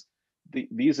 because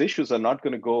these issues are not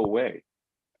going to go away.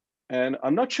 And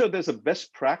I'm not sure there's a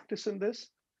best practice in this,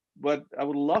 but I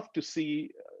would love to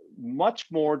see much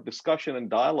more discussion and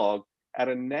dialogue at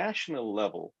a national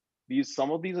level.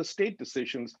 Some of these are state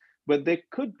decisions, but there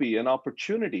could be an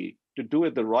opportunity to do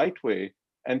it the right way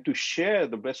and to share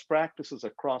the best practices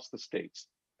across the states,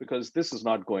 because this is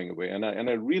not going away. And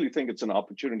I really think it's an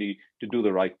opportunity to do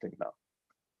the right thing now.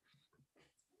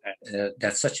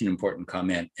 That's such an important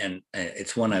comment, and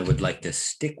it's one I would like to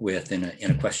stick with in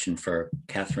a question for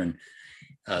Catherine.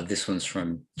 This one's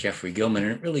from Jeffrey Gilman,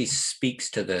 and it really speaks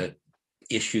to the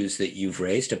issues that you've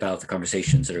raised about the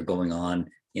conversations that are going on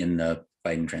in the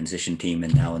Biden transition team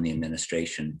and now in the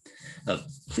administration.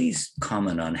 Please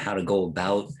comment on how to go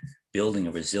about building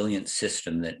a resilient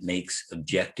system that makes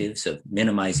objectives of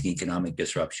minimizing economic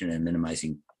disruption and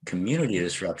minimizing community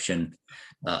disruption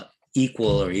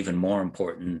equal or even more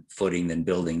important footing than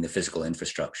building the physical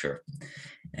infrastructure.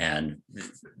 And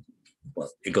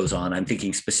well, it goes on. I'm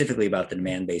thinking specifically about the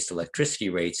demand-based electricity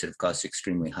rates that have caused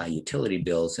extremely high utility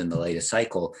bills in the latest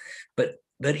cycle. But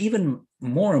even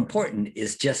more important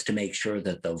is just to make sure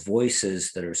that the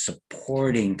voices that are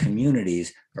supporting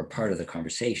communities are part of the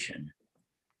conversation.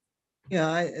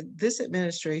 Yeah, this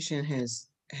administration has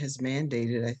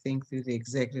mandated, I think, through the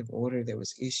executive order that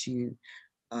was issued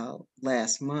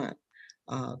last month,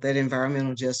 that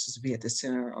environmental justice be at the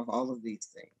center of all of these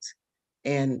things.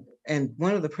 And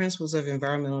one of the principles of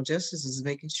environmental justice is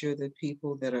making sure that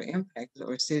people that are impacted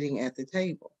are sitting at the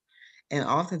table. And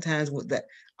oftentimes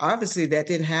obviously that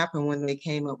didn't happen when they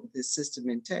came up with this system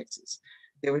in Texas.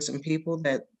 There were some people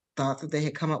that thought that they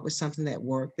had come up with something that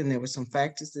worked, and there were some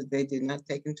factors that they did not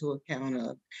take into account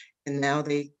of. And now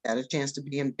they got a chance to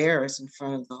be embarrassed in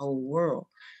front of the whole world.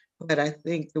 But I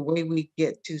think the way we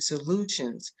get to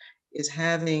solutions is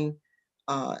having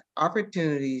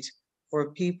opportunities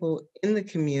for people in the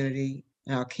community,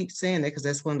 and I'll keep saying that because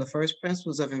that's one of the first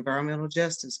principles of environmental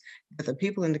justice, that the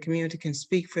people in the community can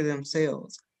speak for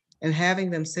themselves, and having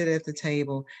them sit at the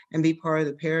table and be part of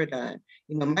the paradigm.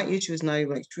 You know, my issue is not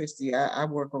electricity. I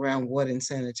work around water and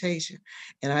sanitation,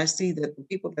 and I see that the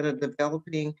people that are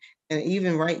developing, and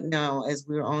even right now, as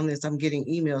we're on this, I'm getting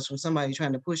emails from somebody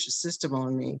trying to push a system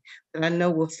on me that I know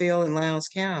will fail in Lowndes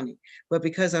County. But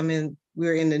because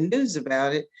we're in the news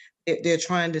about it, they're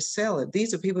trying to sell it.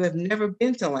 These are people that have never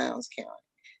been to Lowndes County.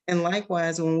 And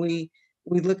likewise, when we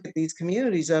look at these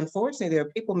communities, unfortunately, there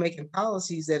are people making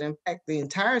policies that impact the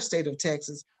entire state of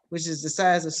Texas, which is the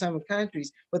size of some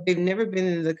countries, but they've never been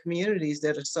in the communities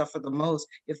that are suffer the most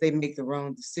if they make the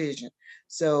wrong decision.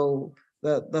 So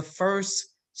the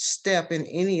first step in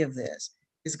any of this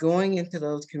is going into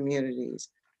those communities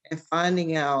and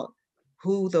finding out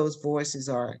who those voices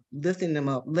are, lifting them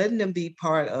up, letting them be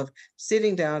part of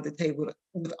sitting down at the table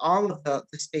with all of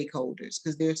the stakeholders,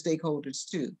 because they're stakeholders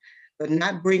too, but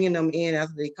not bringing them in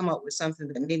after they come up with something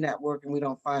that may not work and we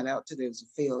don't find out till there's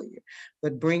a failure,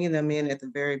 but bringing them in at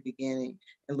the very beginning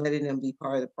and letting them be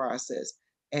part of the process.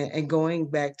 And going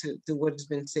back to what has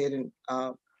been said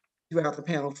throughout the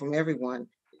panel from everyone,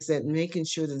 is that making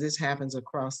sure that this happens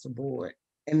across the board.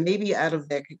 And maybe out of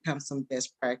that could come some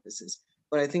best practices.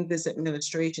 But I think this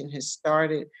administration has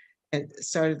started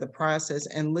the process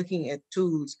and looking at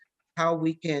tools, how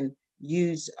we can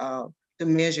use to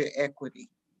measure equity,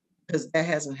 because that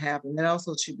hasn't happened. That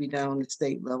also should be done on the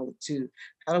state level too.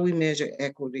 How do we measure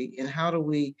equity, and how do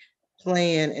we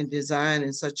plan and design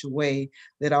in such a way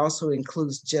that also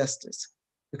includes justice?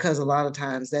 Because a lot of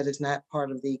times that is not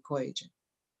part of the equation.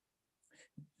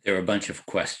 There are a bunch of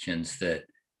questions that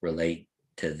relate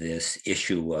to this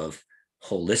issue of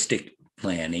holistic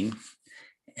planning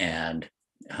and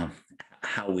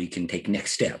how we can take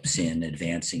next steps in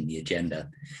advancing the agenda.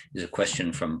 There's a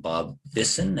question from Bob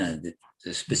Bisson.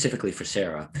 specifically for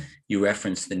Sarah, you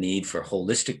referenced the need for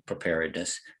holistic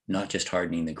preparedness, not just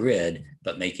hardening the grid,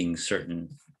 but making certain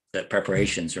that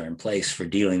preparations are in place for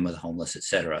dealing with homeless, et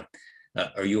cetera.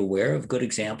 Are you aware of good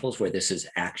examples where this is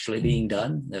actually being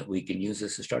done that we can use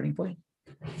as a starting point?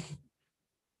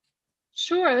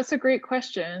 Sure, that's a great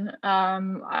question.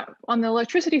 On the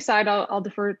electricity side, I'll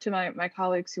defer to my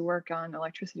colleagues who work on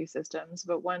electricity systems,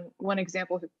 but one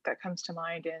example that comes to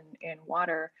mind in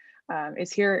water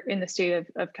is here in the state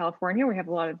of California. We have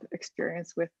a lot of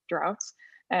experience with droughts,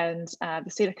 and the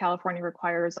state of California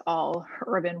requires all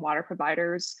urban water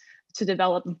providers to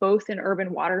develop both an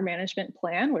urban water management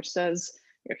plan, which says,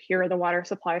 here are the water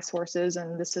supply sources,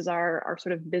 and this is our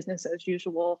sort of business as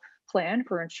usual plan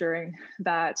for ensuring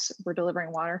that we're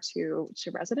delivering water to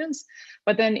residents.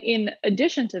 But then in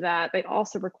addition to that, they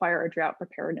also require a drought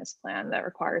preparedness plan that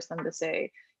requires them to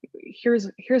say, here's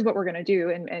what we're going to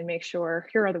do, and make sure,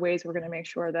 here are the ways we're going to make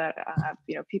sure that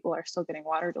people are still getting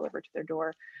water delivered to their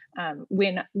door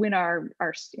when our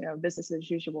business as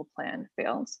usual plan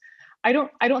fails. I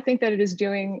don't think that it is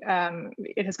doing,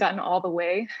 it has gotten all the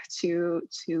way to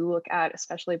look at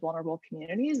especially vulnerable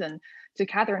communities. And to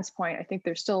Catherine's point, I think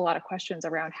there's still a lot of questions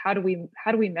around how do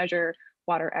we measure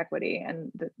water equity.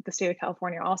 And the state of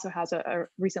California also has a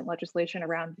recent legislation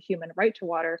around the human right to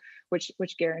water, which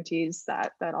guarantees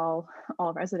that all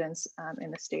residents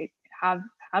in the state have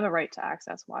a right to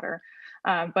access water.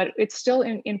 But it's still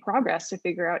in progress to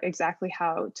figure out exactly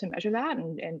how to measure that,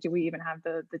 and do we even have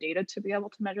the data to be able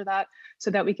to measure that,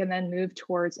 so that we can then move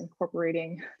towards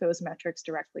incorporating those metrics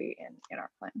directly in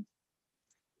our plan.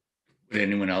 Would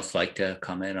anyone else like to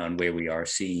comment on where we are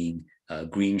seeing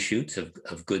green shoots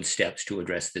of good steps to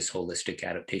address this holistic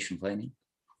adaptation planning?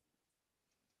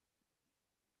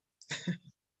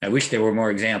 I wish there were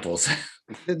more examples.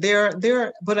 There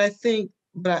are,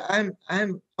 but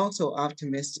I'm also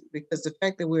optimistic, because the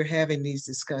fact that we're having these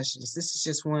discussions, this is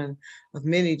just one of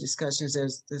many discussions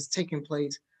that's taking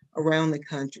place around the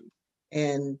country.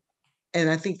 And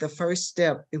I think the first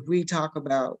step, if we talk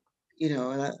about,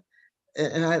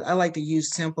 and I like to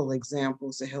use simple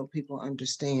examples to help people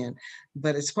understand,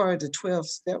 but as far as the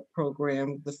 12-step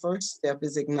program, the first step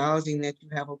is acknowledging that you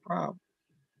have a problem.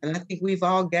 And I think we've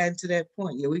all gotten to that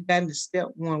point. Yeah, we've gotten to step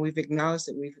one. We've acknowledged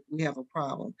that we have a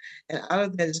problem. And out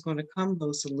of that is going to come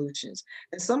those solutions.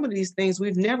 And some of these things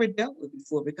we've never dealt with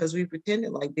before because we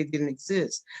pretended like they didn't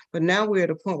exist. But now we're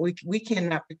at a point we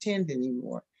cannot pretend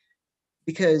anymore,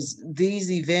 because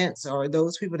these events, or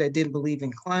those people that didn't believe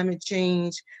in climate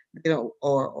change,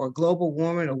 or global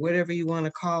warming, or whatever you want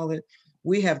to call it,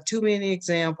 we have too many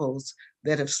examples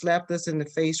that have slapped us in the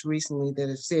face recently that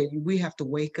have said we have to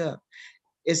wake up.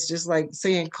 It's just like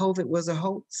saying COVID was a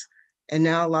hoax. And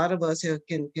now a lot of us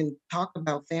can talk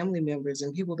about family members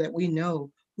and people that we know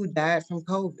who died from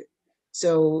COVID.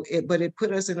 So, but it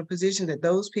put us in a position that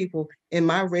those people in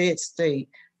my red state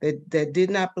that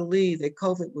did not believe that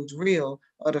COVID was real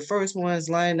are the first ones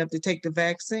lining up to take the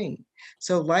vaccine.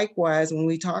 So likewise, when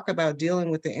we talk about dealing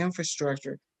with the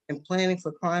infrastructure and planning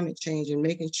for climate change and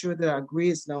making sure that our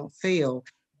grids don't fail,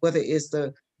 whether it's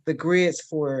the grids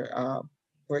for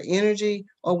energy,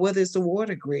 or whether it's the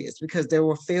water grids, because there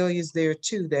were failures there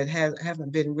too that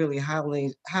haven't been really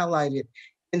highlighted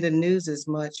in the news as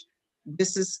much.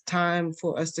 This is time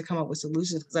for us to come up with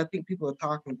solutions, because I think people are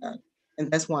talking about it.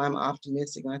 And that's why I'm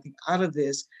optimistic. And I think out of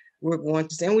this, we're going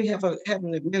to see, and we have an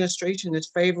administration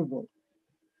that's favorable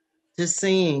to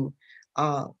seeing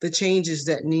the changes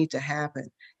that need to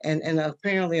happen. And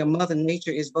apparently a Mother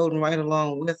Nature is voting right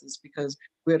along with us, because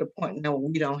we're at a point now where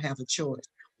we don't have a choice.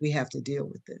 We have to deal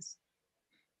with this.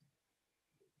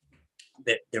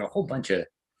 There are a whole bunch of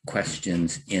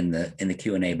questions in the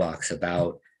Q&A box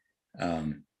about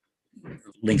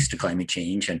links to climate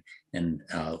change and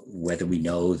whether we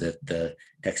know that the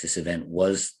Texas event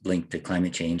was linked to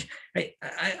climate change.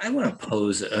 I want to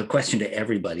pose a question to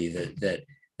everybody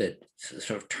that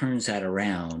sort of turns that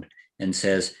around and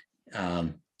says,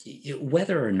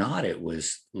 whether or not it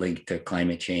was linked to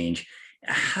climate change,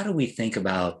 how do we think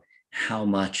about how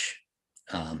much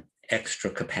extra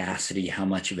capacity, how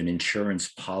much of an insurance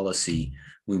policy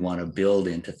we want to build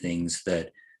into things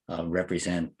that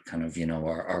represent kind of,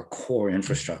 our core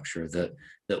infrastructure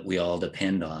that we all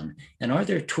depend on? And are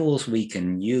there tools we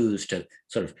can use to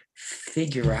sort of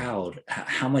figure out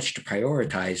how much to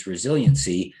prioritize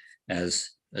resiliency as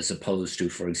opposed to,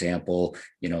 for example,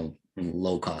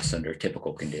 low costs under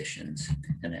typical conditions?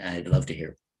 And I'd love to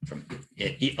hear from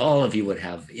all of you would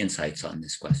have insights on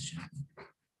this question.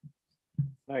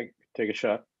 I take a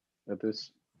shot at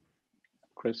this,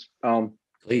 Chris.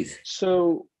 Please.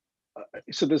 So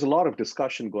there's a lot of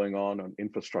discussion going on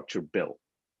infrastructure bill,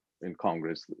 in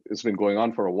Congress. It's been going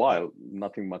on for a while.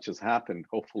 Nothing much has happened.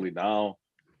 Hopefully now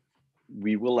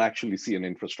we will actually see an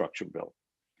infrastructure bill.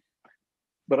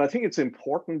 But I think it's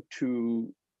important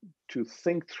to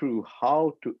think through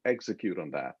how to execute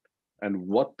on that and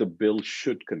what the bill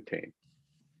should contain.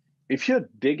 If you're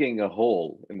digging a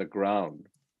hole in the ground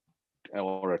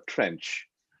or a trench,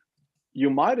 you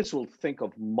might as well think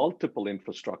of multiple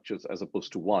infrastructures as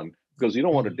opposed to one, because you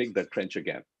don't want to dig that trench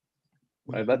again.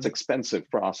 Right? That's expensive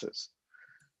process.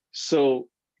 So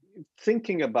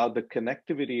thinking about the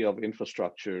connectivity of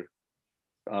infrastructure,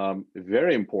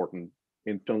 very important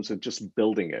in terms of just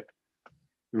building it.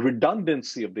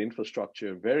 Redundancy of the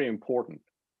infrastructure, very important.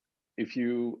 If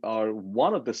you are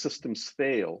one of the systems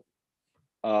fail,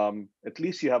 at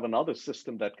least you have another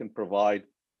system that can provide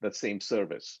that same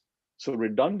service. So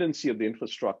redundancy of the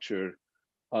infrastructure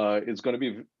is going to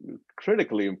be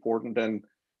critically important. And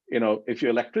if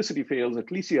your electricity fails,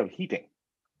 at least you have heating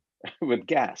with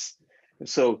gas.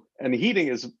 So, and heating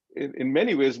is in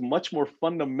many ways much more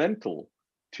fundamental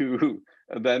to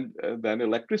than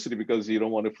electricity, because you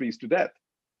don't want to freeze to death.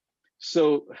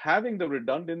 So having the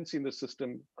redundancy in the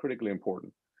system, critically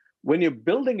important. When you're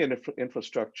building an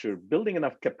infrastructure, building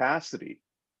enough capacity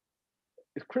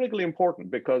is critically important,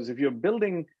 because if you're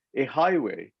building a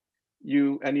highway,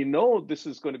 you know this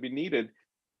is going to be needed,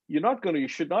 you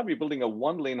should not be building a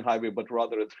 1-lane highway, but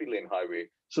rather a 3-lane highway,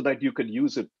 so that you could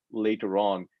use it later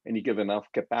on and you give enough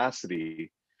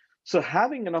capacity. So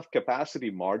having enough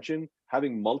capacity margin,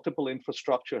 having multiple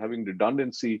infrastructure, having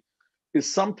redundancy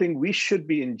is something we should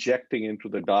be injecting into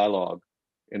the dialogue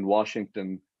in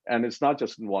Washington. And it's not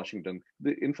just in Washington.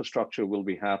 The infrastructure will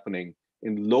be happening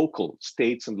in local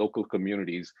states and local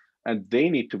communities, and they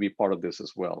need to be part of this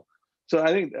as well. So I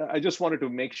think I just wanted to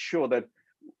make sure that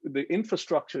the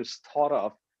infrastructure is thought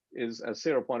of, is, as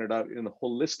Sarah pointed out, in a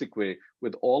holistic way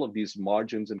with all of these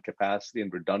margins and capacity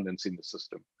and redundancy in the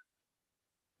system.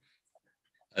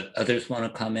 Others want to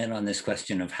comment on this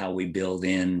question of how we build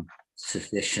in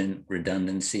sufficient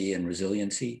redundancy and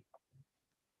resiliency?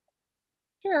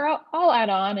 Sure, I'll add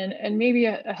on, and maybe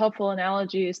a helpful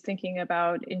analogy is thinking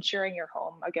about insuring your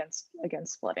home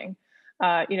against flooding.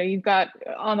 You've got,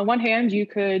 on the one hand, you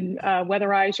could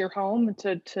weatherize your home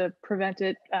to prevent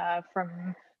it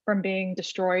from being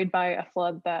destroyed by a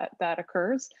flood that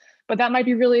occurs, but that might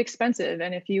be really expensive.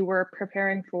 And if you were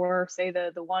preparing for, say,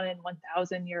 the 1 in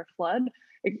 1,000 year flood,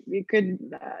 it could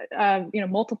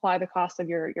multiply the cost of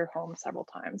your home several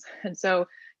times. And so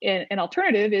an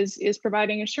alternative is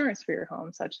providing insurance for your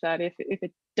home, such that if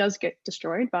it does get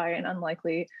destroyed by an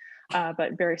unlikely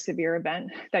but very severe event,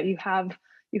 that you have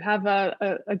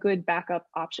a good backup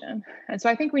option. And so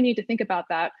I think we need to think about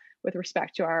that with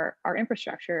respect to our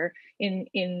infrastructure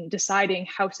in deciding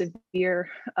how severe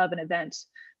of an event,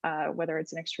 whether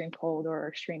it's an extreme cold or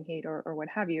extreme heat or what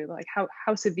have you, like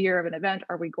how severe of an event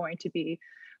are we going to be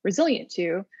resilient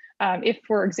to? If,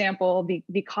 for example,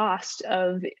 the cost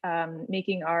of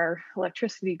making our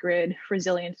electricity grid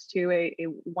resilient to a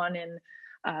 1 in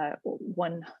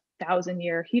 1,000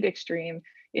 year heat extreme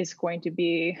is going to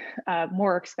be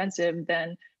more expensive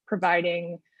than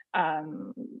providing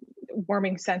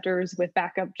warming centers with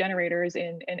backup generators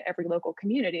in every local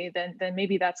community, then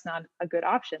maybe that's not a good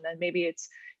option. Then maybe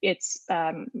it's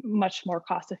much more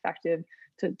cost effective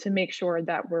to make sure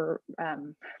that we're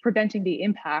preventing the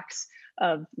impacts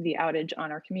of the outage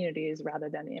on our communities rather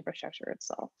than the infrastructure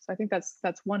itself. So I think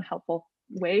that's one helpful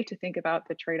way to think about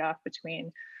the trade-off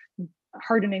between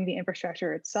hardening the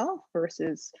infrastructure itself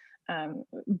versus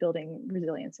building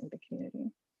resilience in the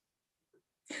community.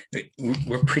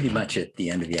 We're pretty much at the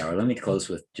end of the hour. Let me close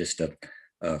with just a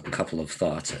couple of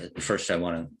thoughts. First, I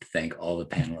want to thank all the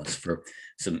panelists for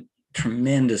some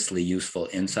tremendously useful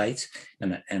insights.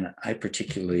 And I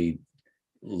particularly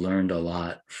learned a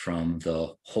lot from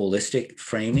the holistic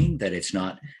framing, that it's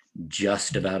not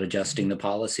just about adjusting the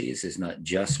policies, it's not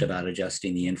just about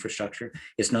adjusting the infrastructure,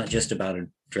 it's not just about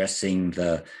addressing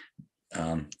the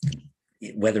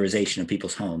weatherization of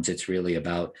people's homes. It's really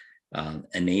about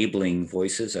enabling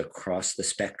voices across the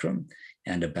spectrum,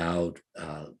 and about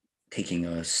taking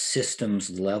a systems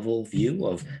level view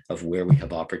of where we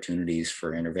have opportunities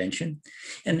for intervention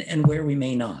and where we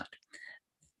may not.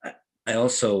 I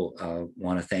also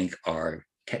want to thank our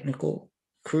technical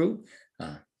crew,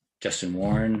 Justin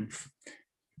Warren,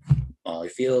 Molly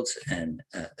Fields, and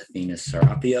Athena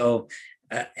Sarapio.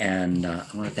 And I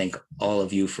want to thank all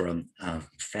of you for a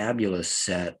fabulous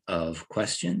set of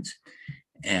questions,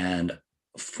 and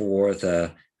for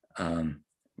the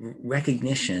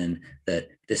recognition that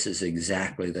this is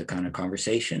exactly the kind of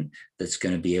conversation that's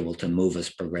going to be able to move us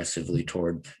progressively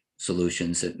toward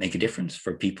solutions that make a difference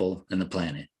for people and the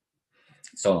planet.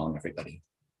 So long, everybody.